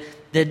 and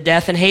the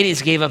death and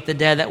Hades gave up the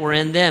dead that were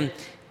in them.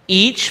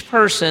 Each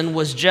person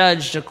was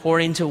judged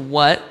according to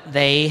what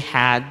they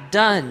had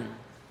done.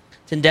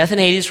 Then death and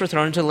Hades were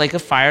thrown into the lake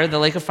of fire. The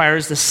lake of fire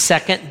is the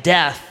second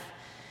death.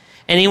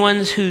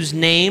 Anyone whose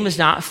name is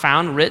not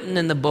found written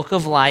in the book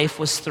of life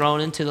was thrown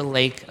into the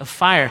lake of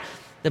fire.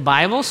 The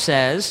Bible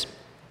says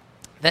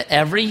that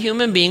every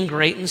human being,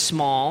 great and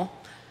small,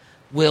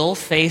 will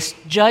face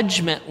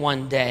judgment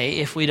one day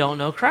if we don't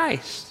know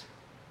Christ.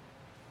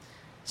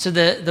 So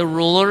the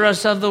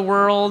rulers of the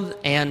world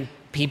and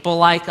people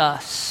like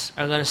us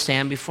are going to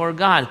stand before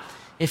God.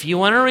 If you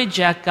want to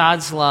reject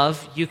God's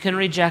love, you can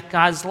reject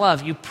God's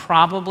love. You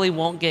probably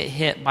won't get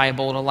hit by a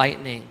bolt of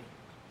lightning.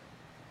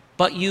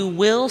 But you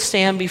will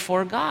stand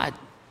before God.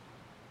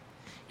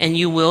 And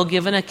you will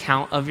give an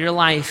account of your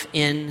life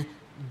in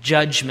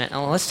judgment.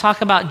 Now let's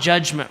talk about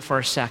judgment for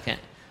a second.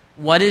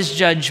 What is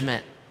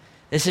judgment?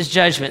 This is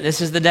judgment. This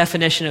is the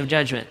definition of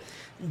judgment.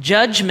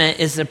 Judgment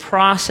is the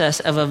process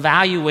of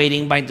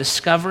evaluating by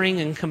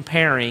discovering and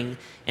comparing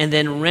and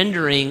then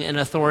rendering an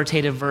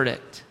authoritative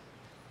verdict.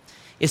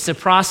 It's the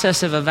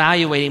process of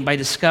evaluating by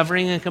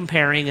discovering and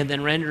comparing and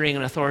then rendering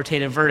an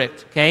authoritative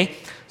verdict, okay?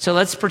 So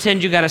let's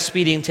pretend you got a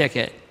speeding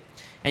ticket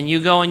and you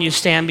go and you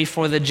stand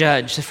before the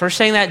judge. The first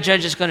thing that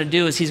judge is going to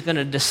do is he's going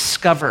to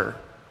discover.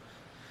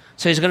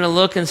 So he's going to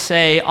look and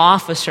say,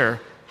 officer,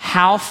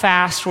 how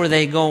fast were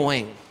they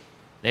going?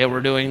 They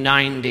were doing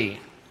 90.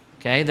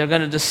 Okay, they're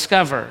going to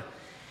discover.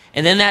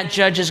 And then that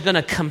judge is going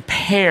to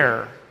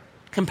compare.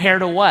 Compare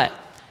to what?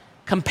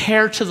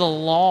 Compare to the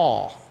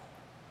law.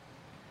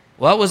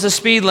 What was the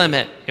speed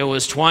limit? It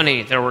was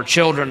 20. There were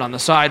children on the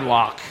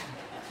sidewalk.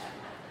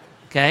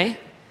 Okay?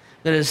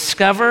 I'm going to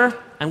discover,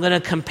 I'm going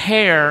to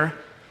compare,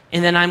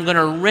 and then I'm going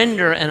to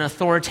render an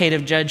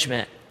authoritative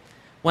judgment.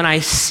 When I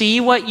see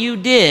what you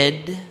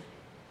did,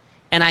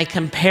 and I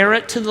compare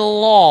it to the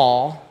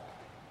law,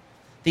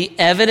 the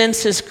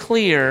evidence is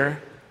clear.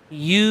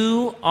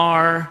 You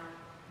are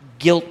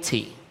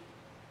guilty.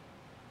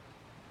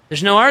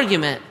 There's no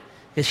argument,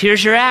 because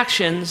here's your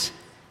actions,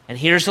 and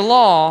here's the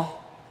law,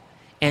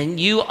 and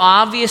you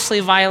obviously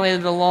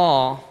violated the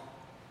law.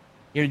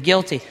 You're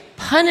guilty.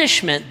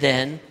 Punishment,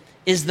 then,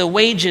 is the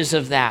wages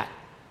of that.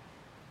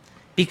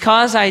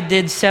 Because I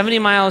did 70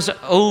 miles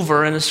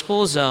over in a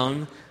school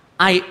zone,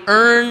 I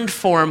earned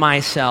for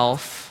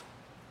myself,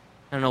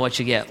 I don't know what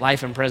you get,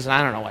 life in prison,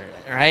 I don't know what it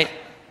is, right?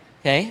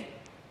 Okay?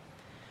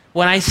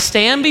 When I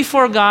stand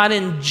before God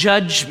in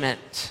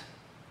judgment,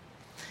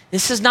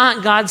 this is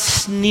not God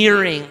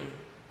sneering.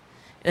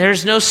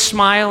 There's no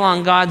smile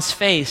on God's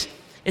face.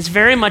 It's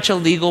very much a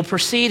legal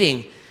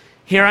proceeding.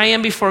 Here I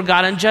am before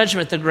God in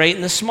judgment, the great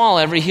and the small,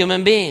 every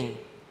human being.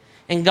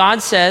 And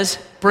God says,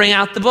 bring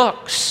out the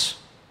books.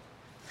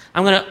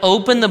 I'm going to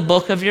open the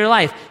book of your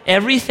life.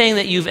 Everything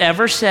that you've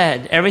ever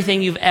said,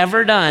 everything you've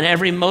ever done,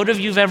 every motive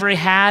you've ever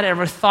had,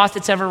 every thought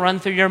that's ever run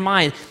through your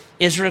mind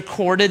is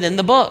recorded in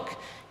the book.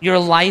 Your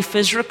life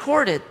is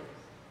recorded.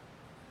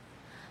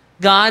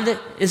 God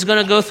is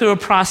going to go through a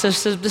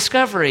process of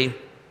discovery.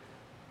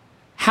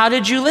 How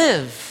did you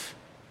live?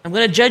 I'm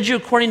going to judge you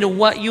according to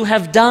what you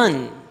have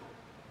done.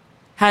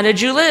 How did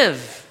you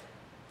live?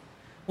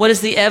 What is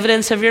the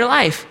evidence of your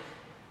life?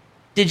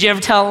 Did you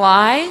ever tell a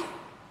lie?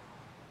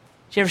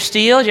 Did you ever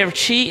steal? Did you ever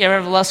cheat? You ever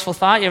have a lustful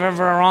thought? You ever have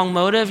a wrong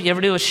motive? You ever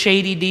do a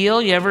shady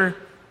deal?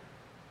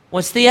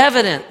 What's the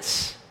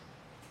evidence?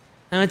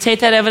 I'm going to take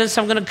that evidence,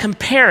 I'm going to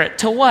compare it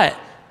to what?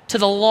 To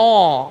the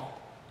law,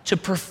 to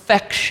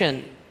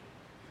perfection.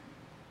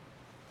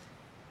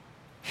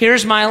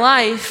 Here's my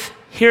life,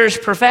 here's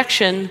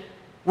perfection.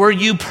 Were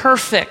you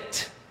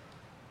perfect?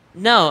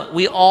 No,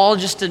 we all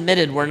just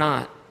admitted we're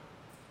not.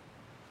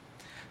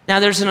 Now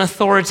there's an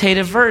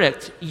authoritative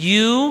verdict.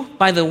 You,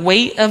 by the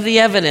weight of the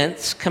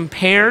evidence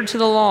compared to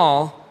the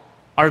law,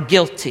 are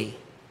guilty.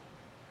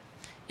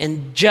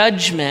 And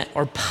judgment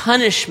or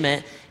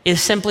punishment is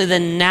simply the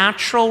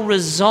natural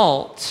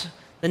result,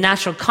 the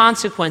natural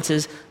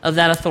consequences of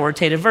that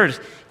authoritative verdict.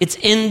 It's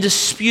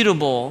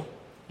indisputable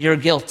you're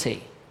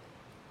guilty.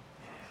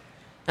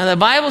 Now the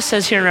Bible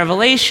says here in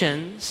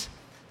Revelations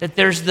that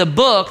there's the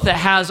book that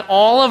has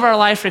all of our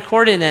life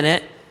recorded in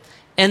it,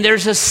 and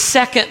there's a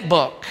second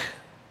book.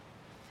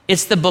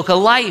 It's the book of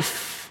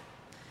life.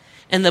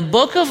 And the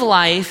book of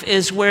life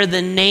is where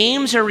the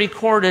names are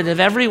recorded of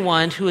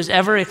everyone who has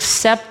ever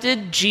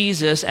accepted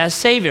Jesus as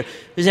Savior,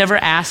 who's ever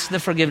asked the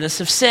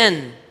forgiveness of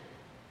sin.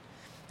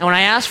 And when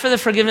I ask for the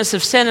forgiveness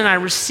of sin and I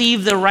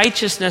receive the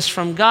righteousness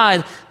from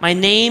God, my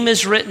name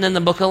is written in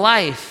the book of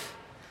life.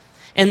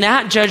 And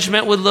that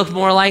judgment would look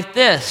more like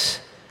this.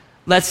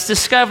 Let's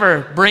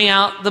discover, bring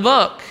out the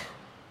book.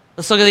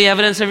 Let's look at the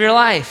evidence of your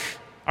life.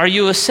 Are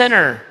you a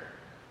sinner?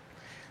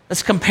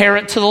 Let's compare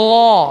it to the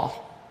law.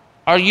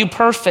 Are you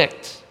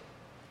perfect?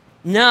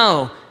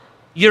 No,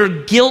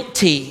 you're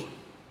guilty.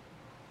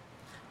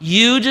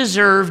 You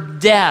deserve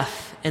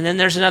death. And then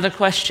there's another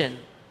question.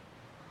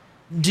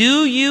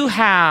 Do you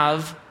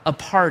have a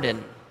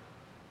pardon?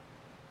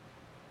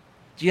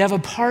 Do you have a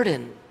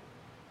pardon?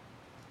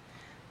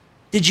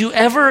 Did you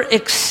ever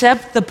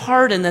accept the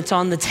pardon that's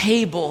on the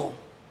table?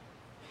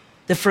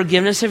 The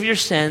forgiveness of your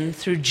sin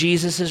through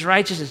Jesus'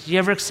 righteousness. Did you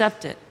ever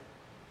accept it?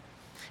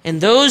 And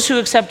those who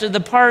accepted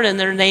the pardon,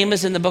 their name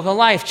is in the book of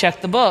life.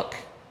 Check the book.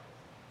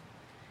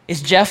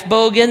 Is Jeff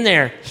Bogue in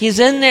there? He's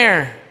in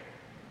there.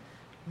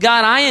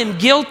 God, I am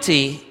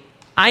guilty.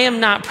 I am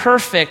not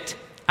perfect.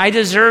 I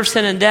deserve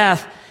sin and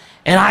death,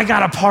 and I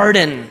got a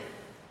pardon.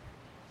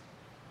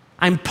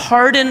 I'm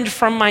pardoned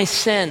from my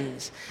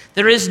sins.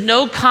 There is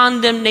no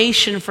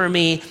condemnation for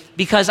me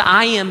because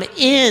I am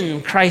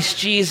in Christ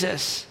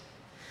Jesus.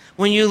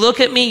 When you look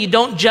at me, you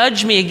don't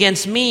judge me,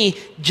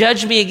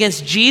 judge me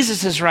against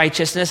Jesus'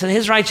 righteousness, and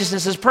his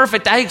righteousness is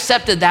perfect. I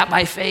accepted that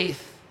by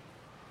faith.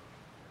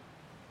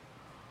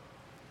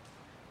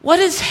 What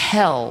is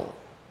hell?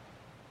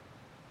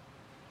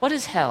 What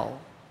is hell?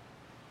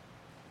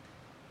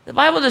 The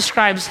Bible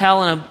describes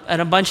hell in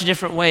a bunch of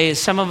different ways.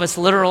 Some of it's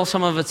literal,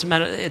 some of it's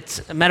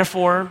a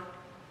metaphor.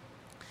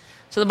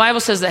 So the Bible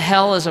says that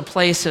hell is a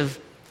place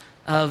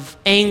of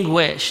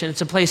anguish, and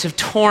it's a place of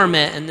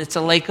torment, and it's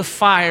a lake of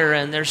fire,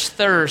 and there's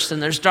thirst,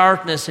 and there's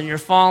darkness, and you're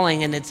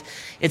falling, and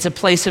it's a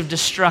place of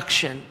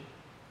destruction.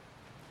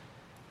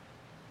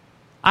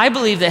 I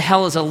believe that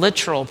hell is a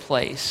literal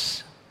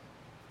place.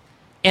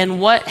 And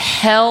what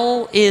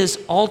hell is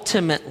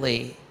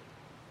ultimately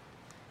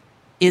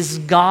is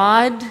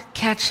God,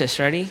 catch this,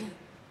 ready?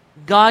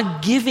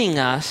 God giving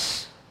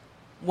us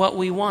what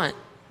we want.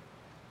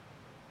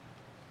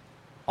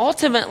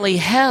 Ultimately,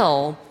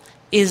 hell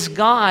is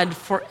God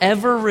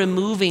forever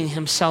removing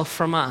himself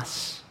from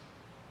us.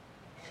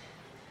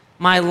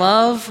 My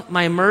love,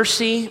 my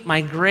mercy, my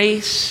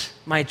grace,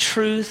 my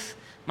truth,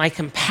 my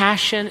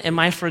compassion, and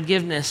my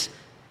forgiveness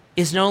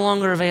is no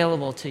longer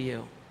available to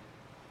you.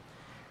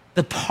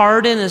 The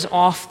pardon is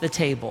off the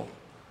table.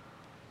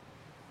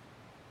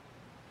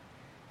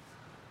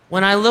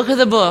 When I look at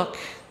the book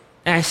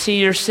and I see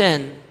your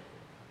sin,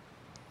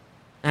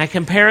 and I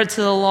compare it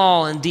to the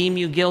law and deem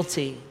you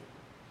guilty,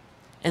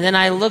 and then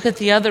I look at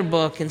the other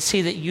book and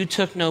see that you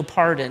took no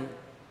pardon,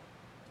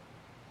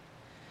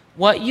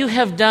 what you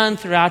have done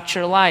throughout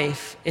your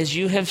life is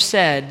you have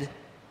said,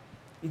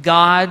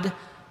 God,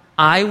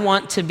 I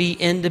want to be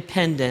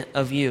independent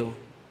of you.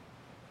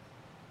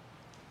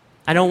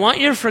 I don't want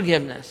your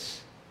forgiveness.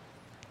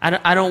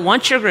 I don't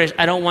want your grace.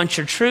 I don't want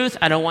your truth.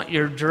 I don't want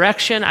your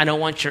direction. I don't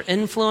want your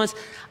influence.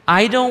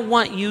 I don't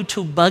want you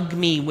to bug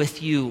me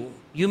with you.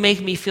 You make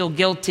me feel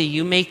guilty.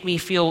 You make me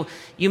feel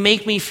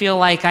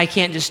like I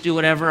can't just do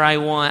whatever I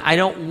want. I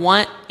don't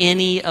want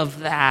any of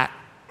that.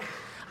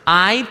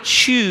 I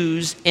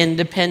choose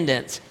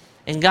independence.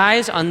 And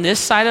guys, on this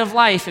side of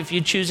life, if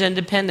you choose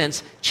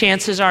independence,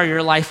 chances are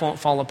your life won't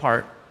fall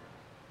apart.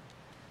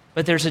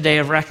 But there's a day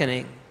of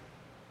reckoning.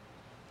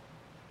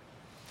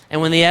 And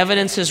when the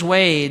evidence is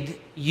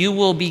weighed, you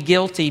will be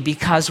guilty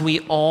because we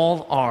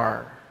all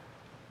are.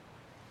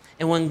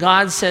 And when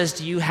God says,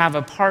 do you have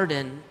a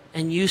pardon?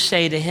 And you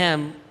say to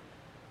him,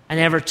 I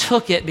never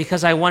took it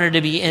because I wanted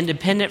to be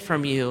independent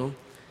from you.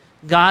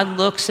 God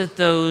looks at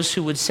those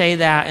who would say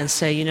that and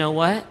say, you know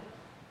what?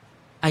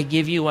 I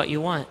give you what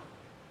you want.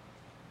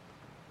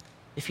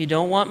 If you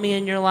don't want me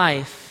in your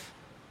life,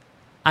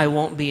 I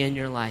won't be in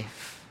your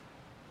life.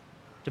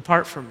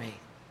 Depart from me.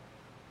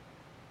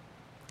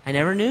 I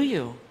never knew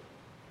you.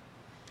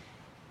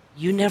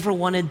 You never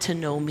wanted to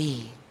know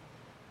me.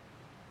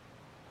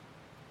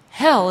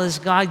 Hell is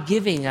God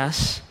giving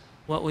us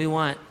what we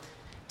want.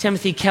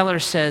 Timothy Keller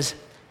says,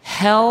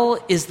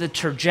 hell is the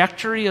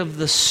trajectory of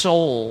the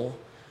soul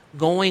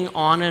going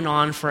on and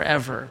on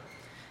forever.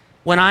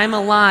 When I'm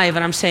alive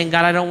and I'm saying,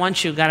 God, I don't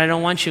want you, God, I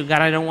don't want you,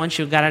 God, I don't want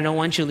you, God, I don't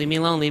want you, leave me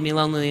alone, leave me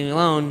alone, leave me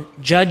alone,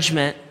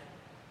 judgment,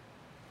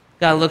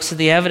 God looks at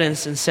the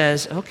evidence and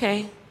says,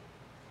 okay,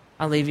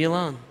 I'll leave you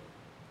alone.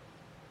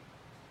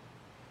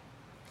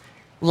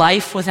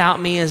 Life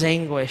without me is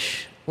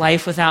anguish.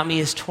 Life without me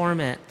is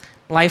torment.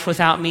 Life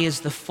without me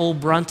is the full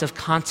brunt of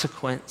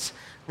consequence.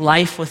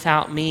 Life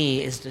without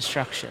me is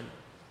destruction.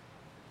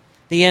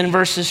 The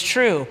inverse is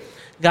true.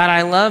 God,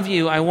 I love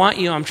you. I want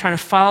you. I'm trying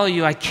to follow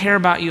you. I care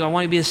about you. I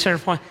want to be the center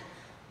point.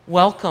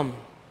 Welcome.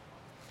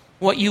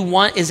 What you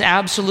want is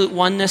absolute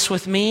oneness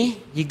with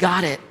me. You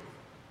got it.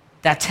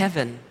 That's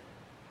heaven.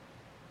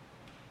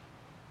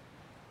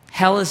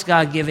 Hell is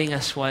God giving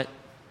us what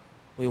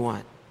we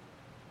want.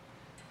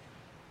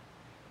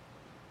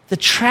 The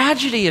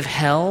tragedy of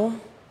hell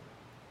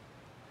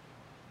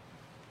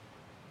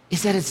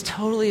is that it's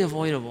totally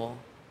avoidable.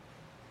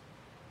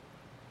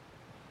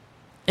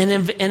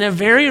 And in a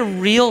very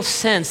real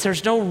sense,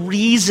 there's no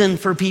reason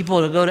for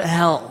people to go to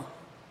hell.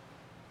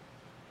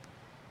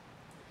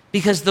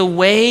 Because the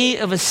way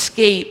of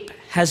escape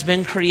has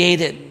been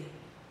created.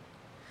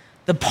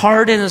 The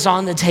pardon is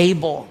on the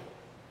table.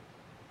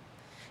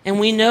 And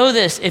we know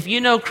this. If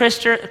you know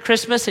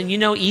Christmas and you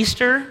know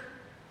Easter,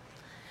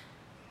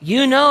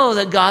 you know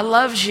that God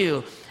loves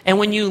you. And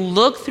when you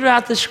look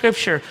throughout the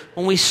scripture,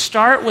 when we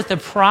start with the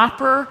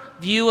proper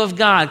view of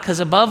God, because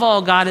above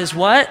all, God is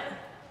what?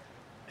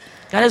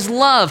 God is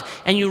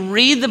love. And you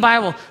read the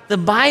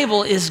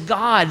Bible is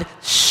God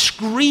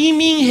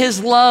screaming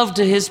his love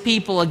to his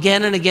people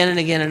again and again and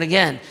again and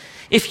again.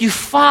 If you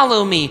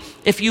follow me,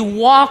 if you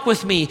walk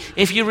with me,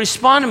 if you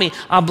respond to me,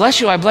 I'll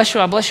bless you, I bless you,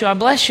 I bless you, I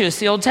bless you. It's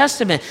the Old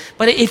Testament.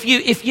 But if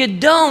you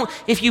don't,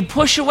 if you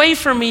push away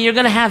from me, you're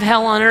going to have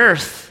hell on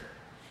earth.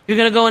 You're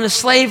going to go into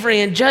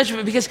slavery and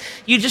judgment because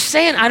you're just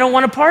saying, I don't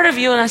want a part of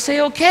you. And I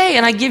say, okay.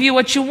 And I give you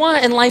what you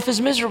want and life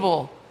is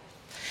miserable.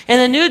 In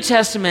the New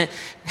Testament,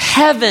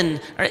 heaven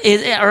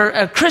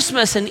or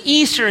Christmas and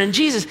Easter and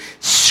Jesus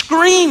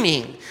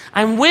screaming,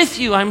 I'm with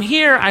you, I'm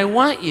here, I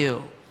want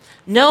you.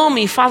 Know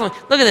me, follow me.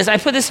 Look at this. I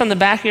put this on the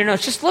back of your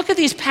notes. Just look at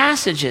these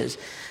passages.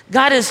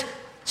 God is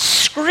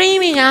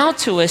screaming out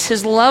to us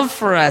his love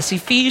for us.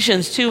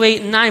 Ephesians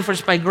 2:8-9, for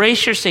it's by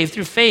grace you're saved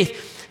through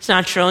faith. It's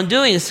not your own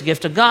doing. It's the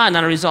gift of God,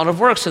 not a result of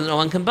works, so that no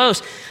one can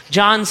boast.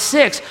 John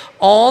 6,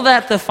 all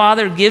that the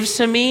Father gives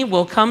to me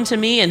will come to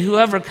me, and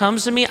whoever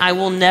comes to me, I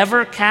will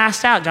never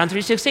cast out. John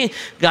 3:16,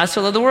 God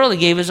so loved the world, he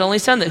gave his only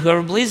Son, that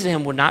whoever believes in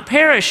him would not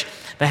perish,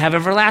 but have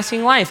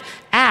everlasting life.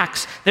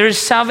 Acts, there is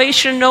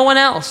salvation in no one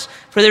else,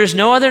 for there is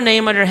no other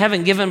name under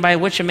heaven given by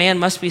which a man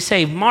must be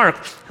saved. Mark,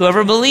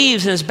 whoever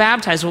believes and is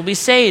baptized will be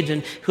saved,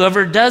 and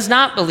whoever does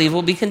not believe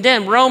will be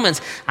condemned.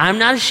 Romans, I'm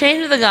not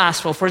ashamed of the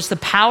gospel, for it's the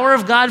power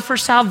of God for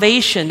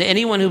salvation to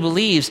anyone who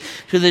believes,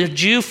 to the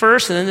Jew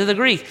first and then to the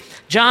Greek.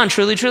 John,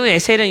 truly, truly, I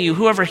say to you,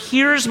 whoever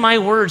hears my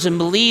words and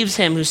believes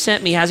him who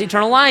sent me has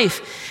eternal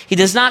life. He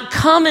does not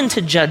come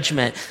into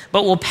judgment,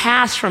 but will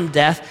pass from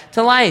death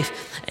to life.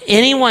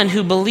 Anyone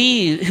who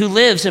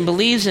lives and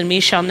believes in me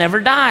shall never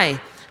die.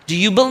 Do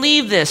you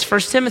believe this?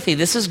 1 Timothy,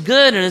 this is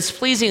good and it's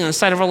pleasing in the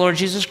sight of our Lord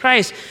Jesus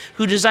Christ,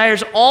 who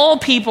desires all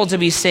people to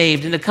be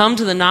saved and to come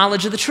to the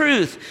knowledge of the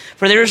truth.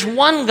 For there is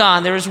one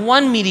God, there is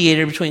one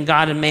mediator between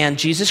God and man,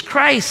 Jesus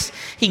Christ.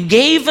 He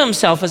gave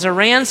himself as a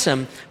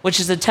ransom, which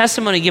is the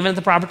testimony given at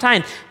the proper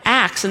time.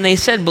 Acts, and they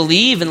said,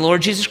 believe in the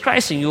Lord Jesus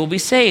Christ and you will be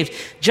saved.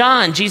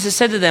 John, Jesus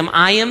said to them,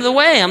 I am the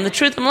way, I'm the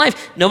truth, and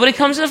life. Nobody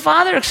comes to the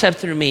Father except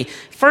through me.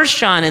 1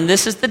 John, and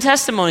this is the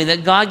testimony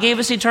that God gave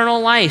us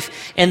eternal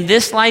life, and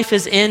this life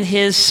is in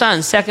his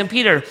Son. 2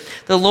 Peter,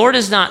 the Lord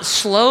is not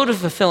slow to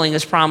fulfilling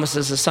his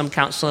promises, as some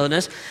count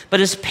slowness,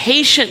 but is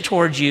patient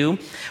towards you,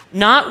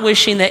 not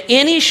wishing that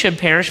any should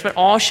perish, but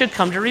all should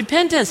come to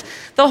repentance.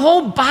 The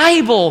whole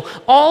Bible,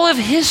 all of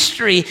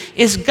history,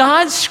 is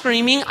God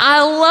screaming,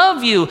 I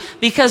love you,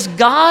 because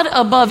God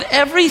above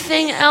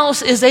everything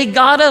else is a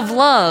God of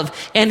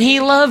love, and he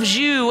loves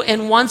you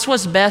and wants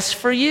what's best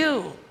for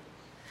you.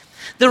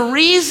 The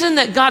reason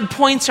that God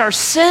points our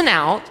sin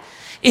out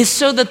is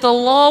so that the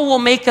law will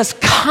make us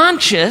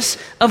conscious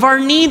of our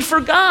need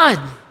for God.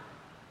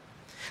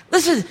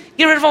 Listen,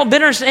 get rid of all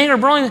bitterness and anger,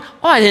 brawling.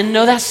 Oh, I didn't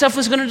know that stuff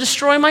was going to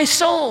destroy my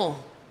soul.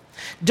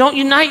 Don't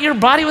unite your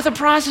body with a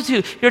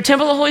prostitute. You're a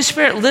temple of the Holy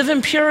Spirit. Live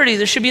in purity.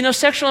 There should be no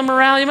sexual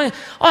immorality.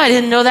 Oh, I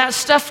didn't know that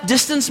stuff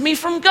distanced me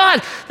from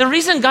God. The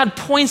reason God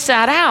points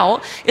that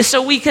out is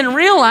so we can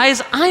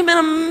realize I'm in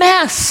a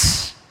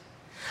mess.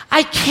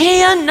 I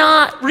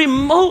cannot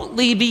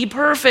remotely be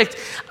perfect.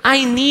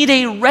 I need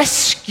a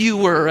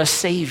rescuer, a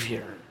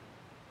savior.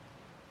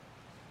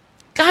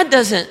 God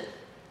doesn't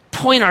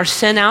point our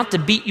sin out to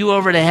beat you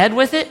over the head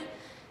with it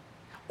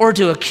or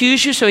to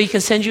accuse you so he can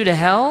send you to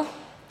hell.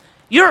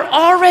 You're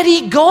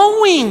already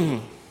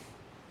going.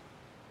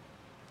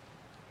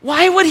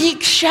 Why would he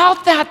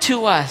shout that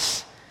to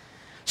us?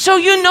 So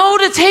you know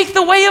to take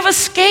the way of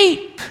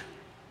escape.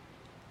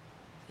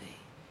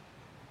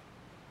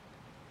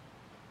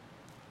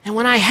 And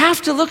when I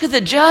have to look at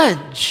the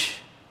judge,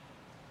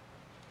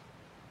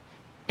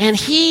 and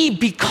he,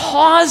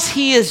 because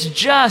he is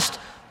just,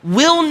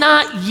 will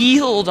not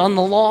yield on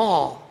the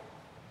law,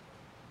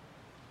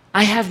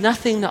 I have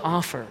nothing to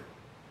offer.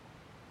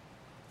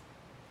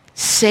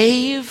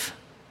 Save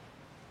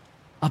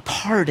a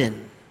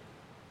pardon.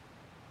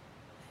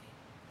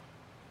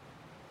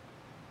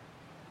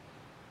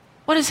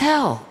 What is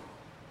hell?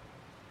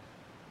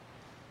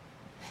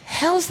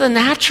 Hell's the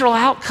natural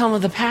outcome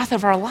of the path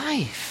of our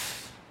life.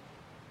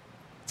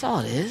 That's all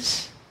it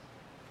is.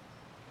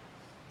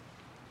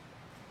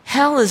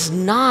 Hell is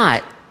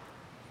not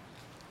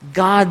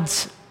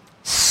God's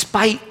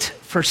spite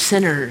for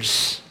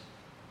sinners.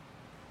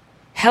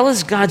 Hell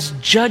is God's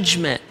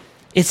judgment.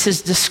 It's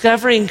his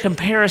discovery and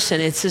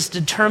comparison. It's his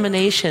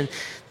determination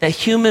that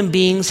human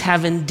beings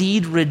have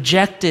indeed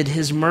rejected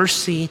his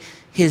mercy,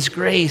 his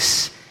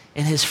grace,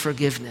 and his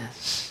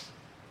forgiveness.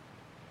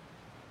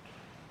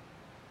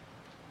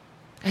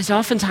 As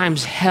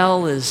oftentimes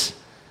hell is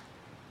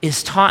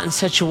is taught in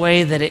such a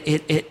way that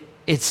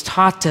it's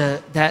taught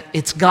that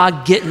it's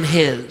God getting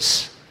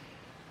his.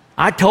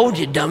 I told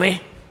you,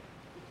 dummy.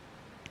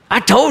 I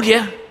told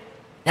you.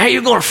 Now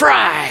you're going to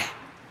fry.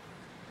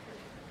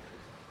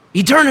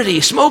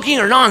 Eternity, smoking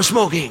or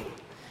non-smoking?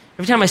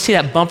 Every time I see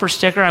that bumper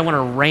sticker, I want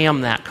to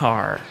ram that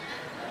car.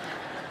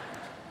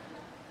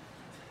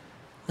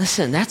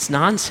 Listen, that's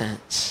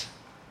nonsense.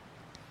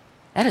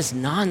 That is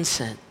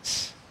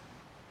nonsense.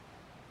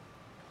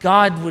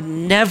 God would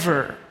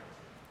never,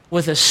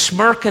 with a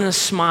smirk and a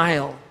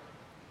smile,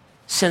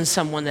 send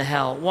someone to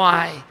hell.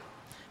 Why?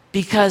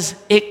 Because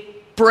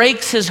it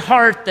breaks his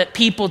heart that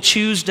people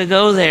choose to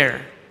go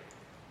there.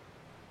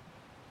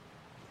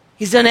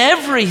 He's done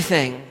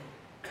everything.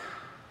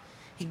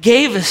 He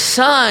gave his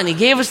son. He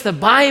gave us the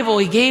Bible.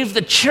 He gave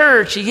the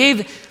church. He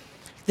gave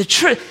the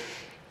truth.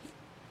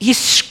 He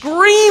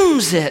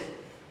screams it.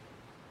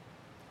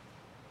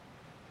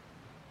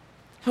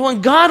 So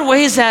when God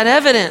weighs that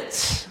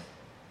evidence,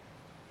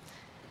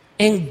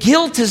 and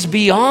guilt is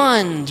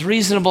beyond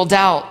reasonable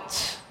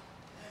doubt,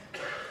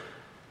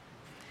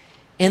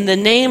 and the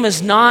name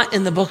is not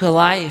in the book of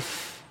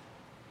life,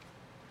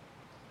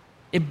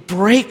 it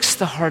breaks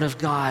the heart of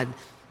God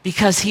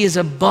because he is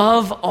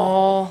above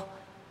all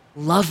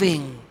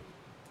loving,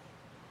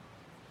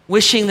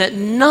 wishing that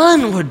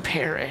none would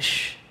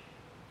perish.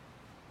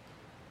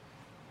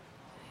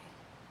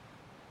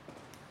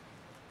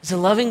 Does a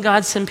loving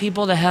God send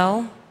people to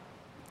hell?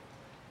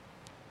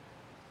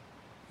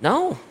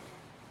 No.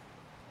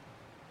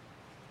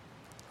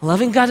 A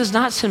loving God does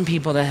not send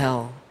people to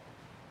hell.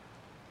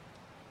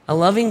 A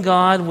loving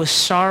God with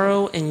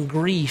sorrow and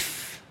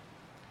grief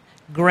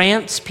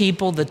grants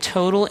people the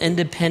total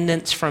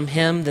independence from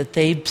him that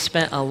they've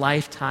spent a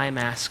lifetime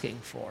asking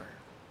for.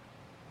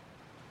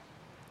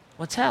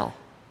 What's hell?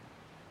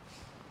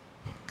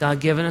 God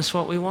giving us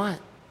what we want.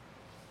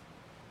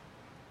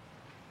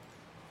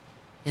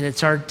 And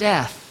it's our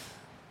death,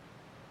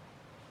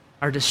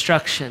 our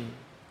destruction.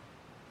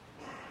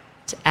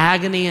 It's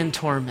agony and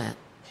torment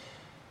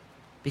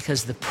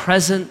because the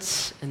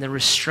presence and the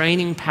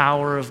restraining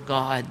power of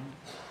God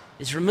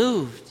is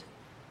removed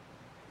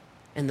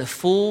and the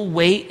full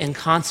weight and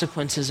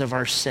consequences of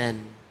our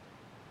sin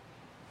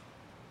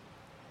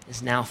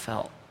is now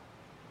felt.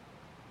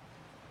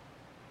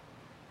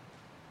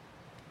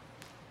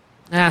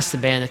 I asked the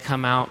band to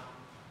come out.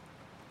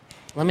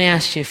 Let me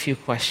ask you a few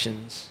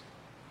questions.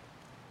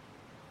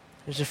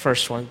 Here's the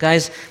first one.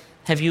 Guys,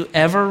 have you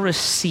ever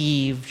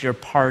received your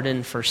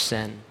pardon for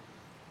sin?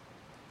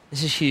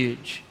 This is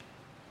huge.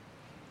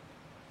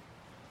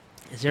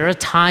 Is there a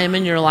time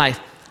in your life?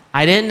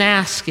 I didn't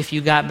ask if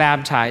you got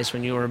baptized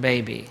when you were a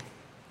baby,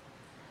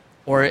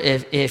 or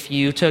if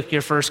you took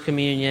your first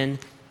communion,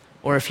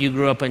 or if you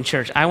grew up in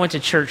church. I went to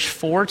church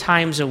 4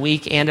 times a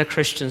week and a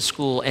Christian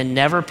school and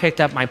never picked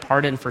up my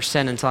pardon for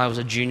sin until I was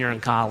a junior in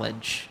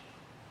college.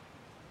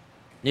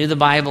 Knew the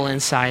Bible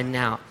inside and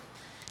out.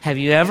 Have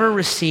you ever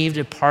received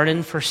a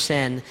pardon for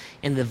sin,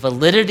 and the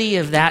validity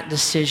of that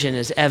decision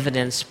is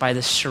evidenced by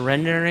the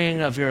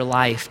surrendering of your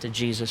life to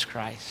Jesus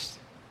Christ?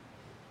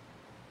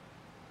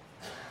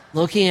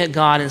 Looking at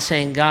God and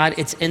saying, God,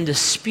 it's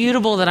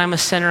indisputable that I'm a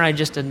sinner. I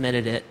just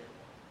admitted it.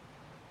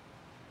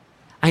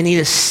 I need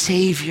a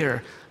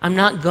Savior. I'm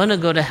not going to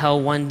go to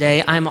hell one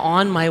day. I'm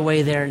on my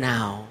way there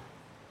now.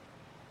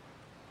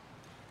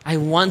 I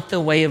want the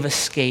way of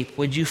escape.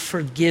 Would you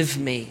forgive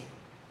me?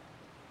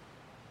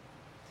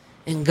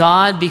 And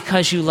God,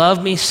 because you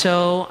love me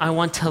so, I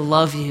want to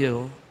love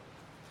you.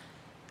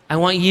 I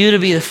want you to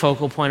be the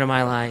focal point of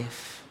my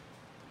life.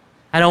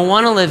 I don't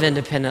want to live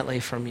independently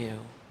from you.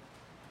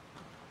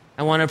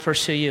 I want to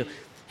pursue you.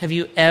 Have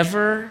you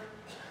ever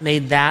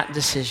made that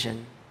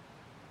decision?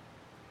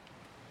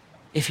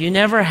 If you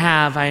never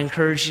have, I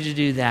encourage you to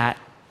do that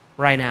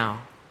right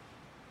now.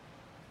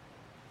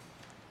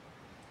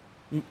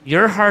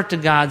 Your heart to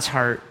God's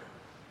heart,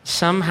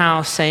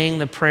 somehow saying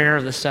the prayer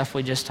of the stuff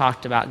we just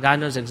talked about. God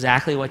knows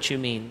exactly what you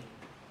mean.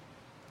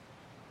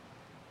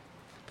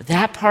 But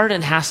that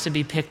pardon has to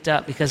be picked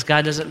up because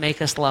God doesn't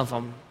make us love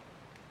him.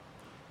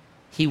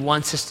 He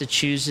wants us to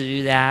choose to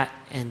do that,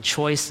 and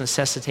choice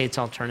necessitates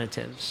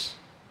alternatives.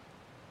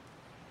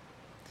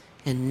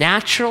 And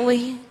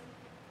naturally,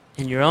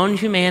 in your own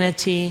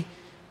humanity,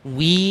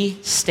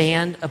 we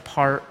stand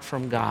apart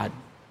from God.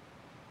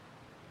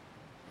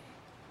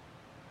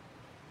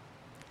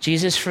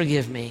 Jesus,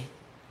 forgive me.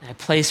 I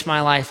place my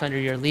life under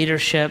your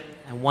leadership.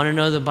 I want to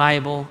know the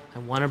Bible. I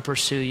want to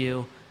pursue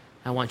you.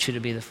 I want you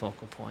to be the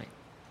focal point.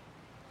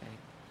 Okay.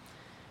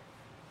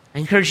 I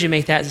encourage you to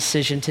make that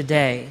decision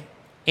today,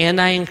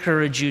 and I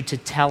encourage you to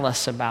tell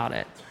us about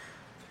it.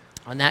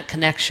 On that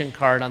connection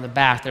card on the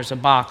back, there's a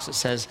box that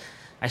says,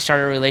 I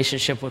started a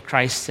relationship with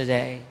Christ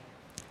today.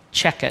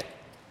 Check it.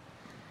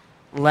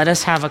 Let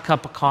us have a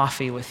cup of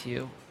coffee with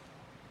you.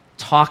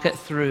 Talk it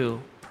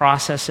through.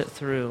 Process it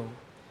through.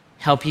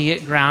 Help you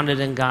get grounded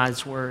in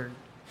God's word.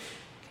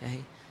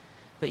 Okay?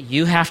 But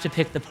you have to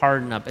pick the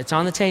pardon up. It's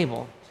on the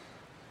table.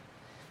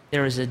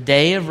 There is a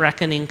day of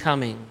reckoning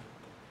coming.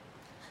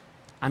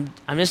 I'm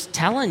just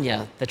telling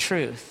you the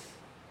truth.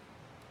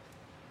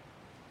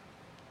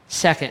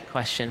 Second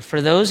question,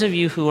 for those of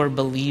you who are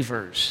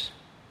believers,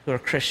 who are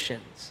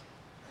Christians,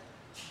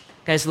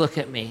 guys, look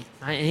at me.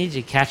 I need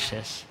you to catch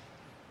this.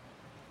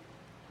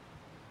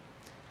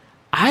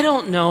 I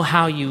don't know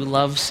how you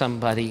love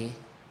somebody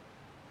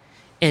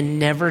and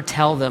never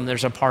tell them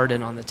there's a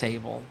pardon on the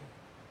table.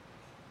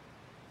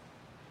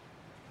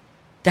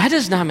 That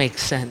does not make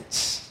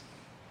sense.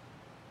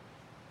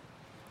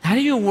 How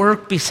do you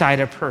work beside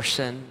a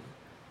person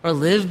or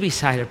live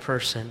beside a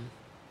person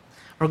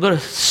or go to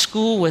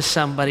school with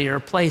somebody or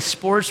play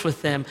sports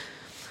with them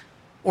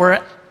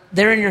or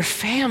they're in your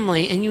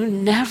family and you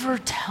never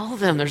tell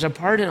them there's a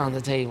pardon on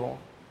the table?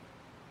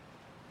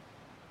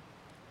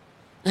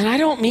 And I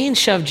don't mean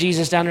shove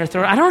Jesus down their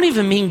throat. I don't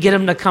even mean get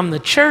them to come to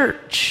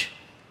church.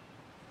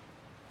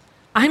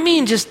 I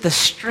mean just the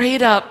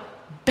straight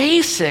up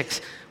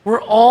basics.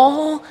 We're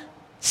all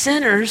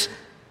sinners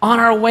on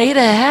our way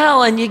to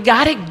hell, and you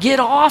got to get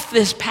off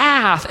this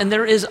path, and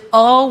there is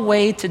a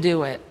way to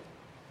do it.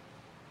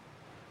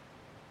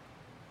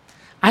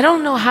 I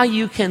don't know how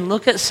you can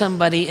look at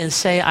somebody and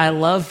say, I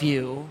love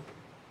you,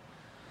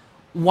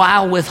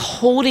 while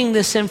withholding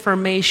this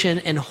information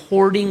and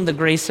hoarding the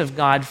grace of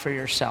God for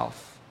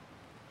yourself.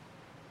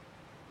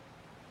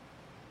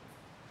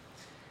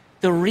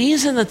 The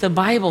reason that the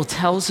Bible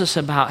tells us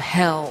about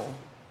hell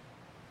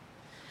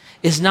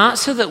is not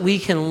so that we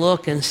can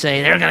look and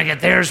say, they're going to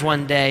get theirs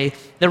one day.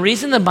 The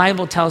reason the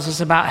Bible tells us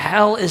about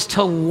hell is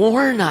to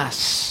warn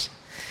us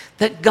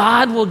that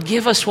God will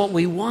give us what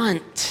we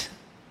want.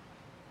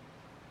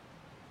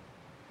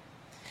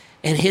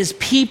 And his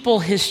people,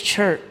 his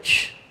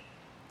church,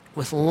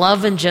 with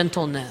love and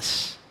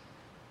gentleness,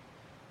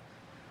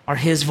 are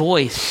his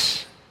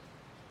voice.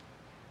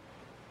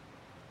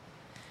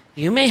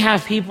 You may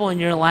have people in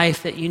your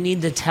life that you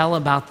need to tell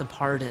about the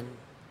pardon.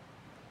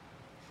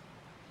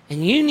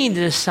 And you need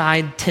to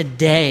decide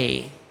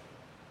today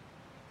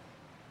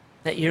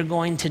that you're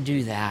going to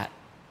do that.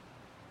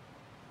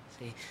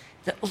 See,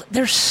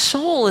 their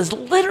soul is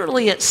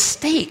literally at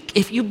stake.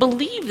 If you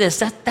believe this,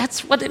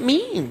 that's what it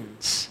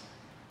means.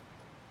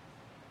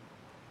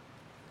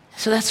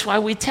 So that's why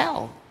we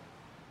tell.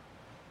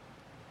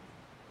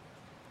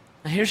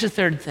 Now here's the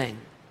third thing.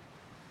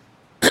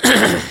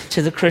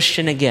 To the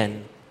Christian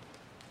again.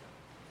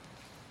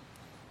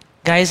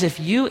 Guys, if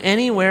you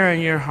anywhere in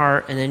your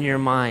heart and in your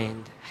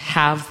mind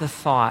have the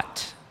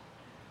thought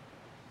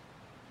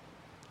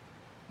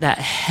that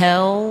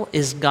hell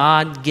is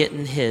God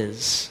getting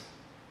his,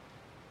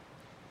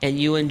 and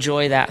you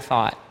enjoy that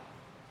thought,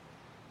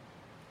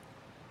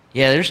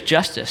 yeah, there's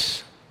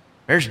justice,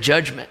 there's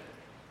judgment,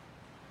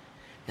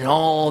 and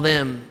all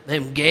them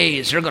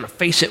gays, they're going to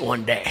face it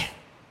one day.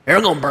 They're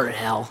going to burn in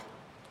hell.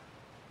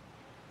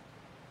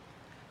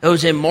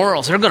 Those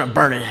immorals, they're going to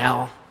burn in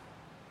hell.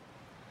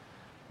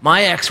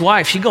 My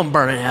ex-wife, she's going to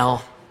burn in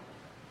hell.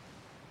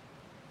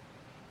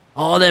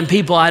 All them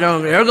people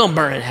they're going to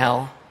burn in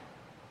hell.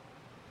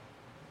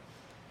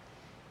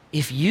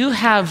 If you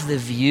have the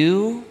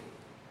view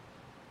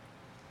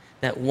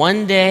that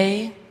one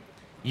day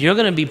you're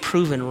going to be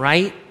proven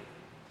right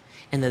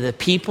and that the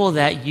people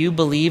that you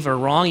believe are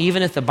wrong,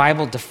 even if the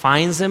Bible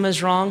defines them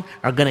as wrong,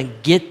 are going to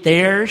get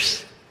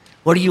theirs,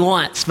 what do you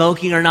want,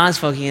 smoking or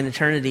non-smoking in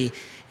eternity?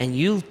 And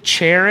you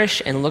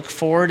cherish and look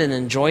forward and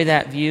enjoy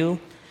that view,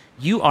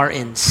 you are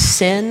in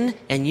sin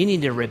and you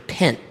need to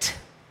repent.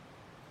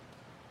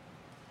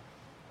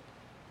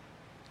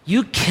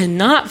 You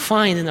cannot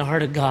find in the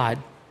heart of God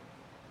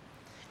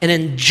an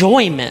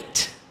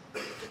enjoyment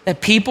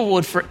that people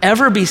would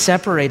forever be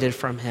separated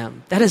from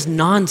him. That is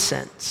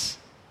nonsense.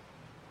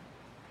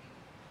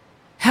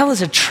 Hell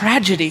is a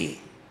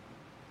tragedy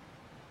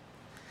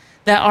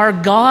that our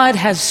God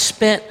has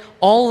spent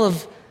all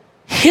of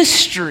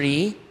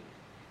history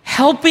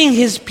helping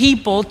his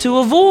people to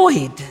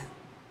avoid.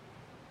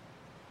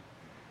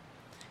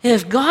 And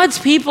if God's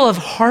people have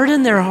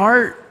hardened their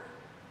heart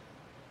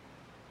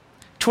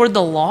toward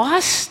the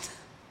lost,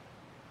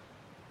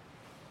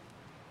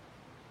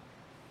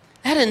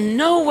 that in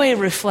no way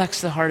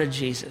reflects the heart of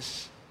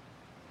Jesus.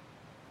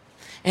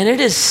 And it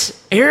is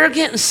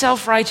arrogant and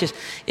self-righteous.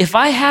 If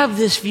I have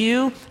this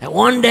view that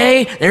one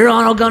day they're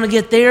all going to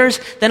get theirs,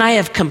 then I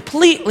have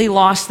completely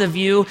lost the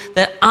view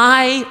that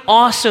I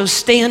also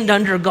stand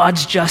under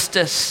God's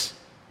justice.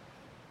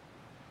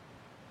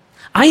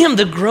 I am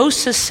the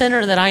grossest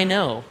sinner that I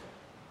know.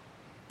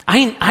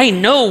 I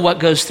know what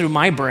goes through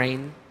my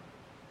brain.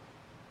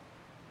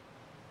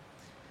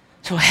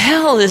 So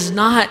hell is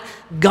not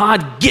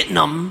God getting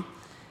them.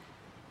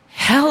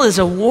 Hell is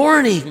a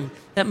warning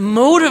that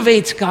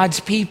motivates God's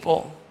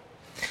people.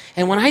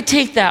 And when I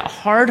take that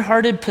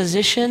hard-hearted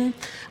position,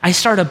 I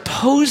start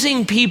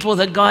opposing people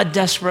that God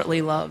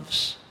desperately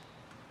loves.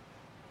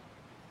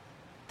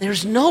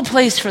 There's no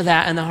place for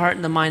that in the heart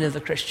and the mind of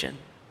the Christian.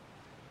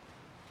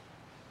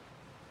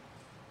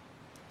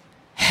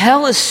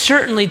 Hell is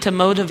certainly to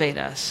motivate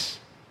us,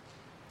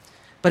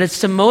 but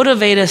it's to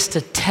motivate us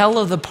to tell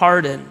of the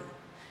pardon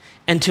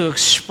and to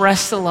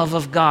express the love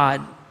of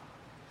God.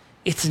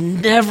 It's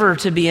never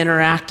to be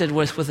interacted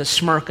with a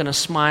smirk and a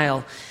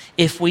smile.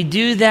 If we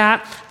do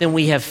that, then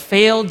we have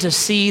failed to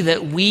see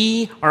that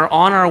we are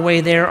on our way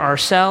there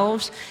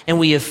ourselves, and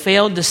we have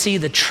failed to see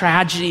the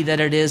tragedy that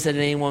it is that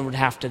anyone would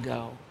have to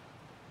go.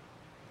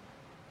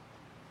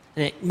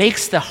 And it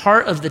makes the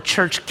heart of the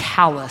church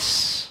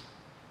callous.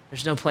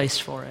 There's no place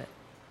for it.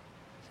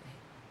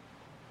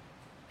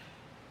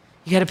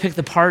 You got to pick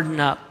the pardon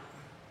up.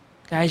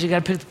 Guys, you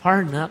got to pick the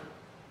pardon up.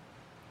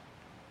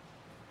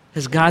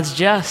 Because God's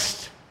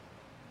just.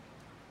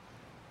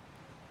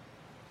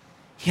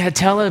 You got to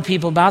tell other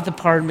people about the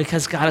pardon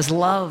because God is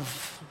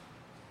love.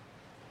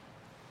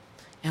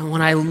 And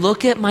when I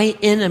look at my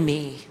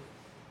enemy,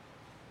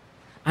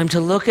 I'm to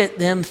look at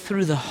them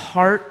through the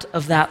heart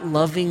of that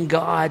loving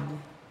God.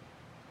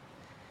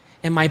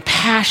 And my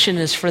passion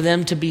is for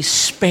them to be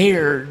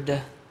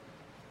spared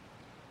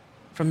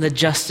from the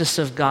justice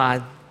of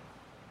God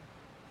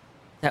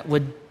that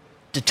would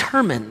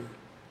determine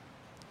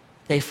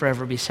they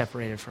forever be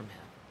separated from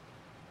him.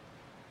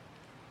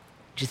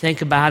 Would you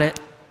think about it?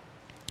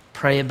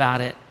 Pray about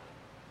it.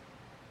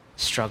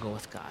 Struggle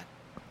with God.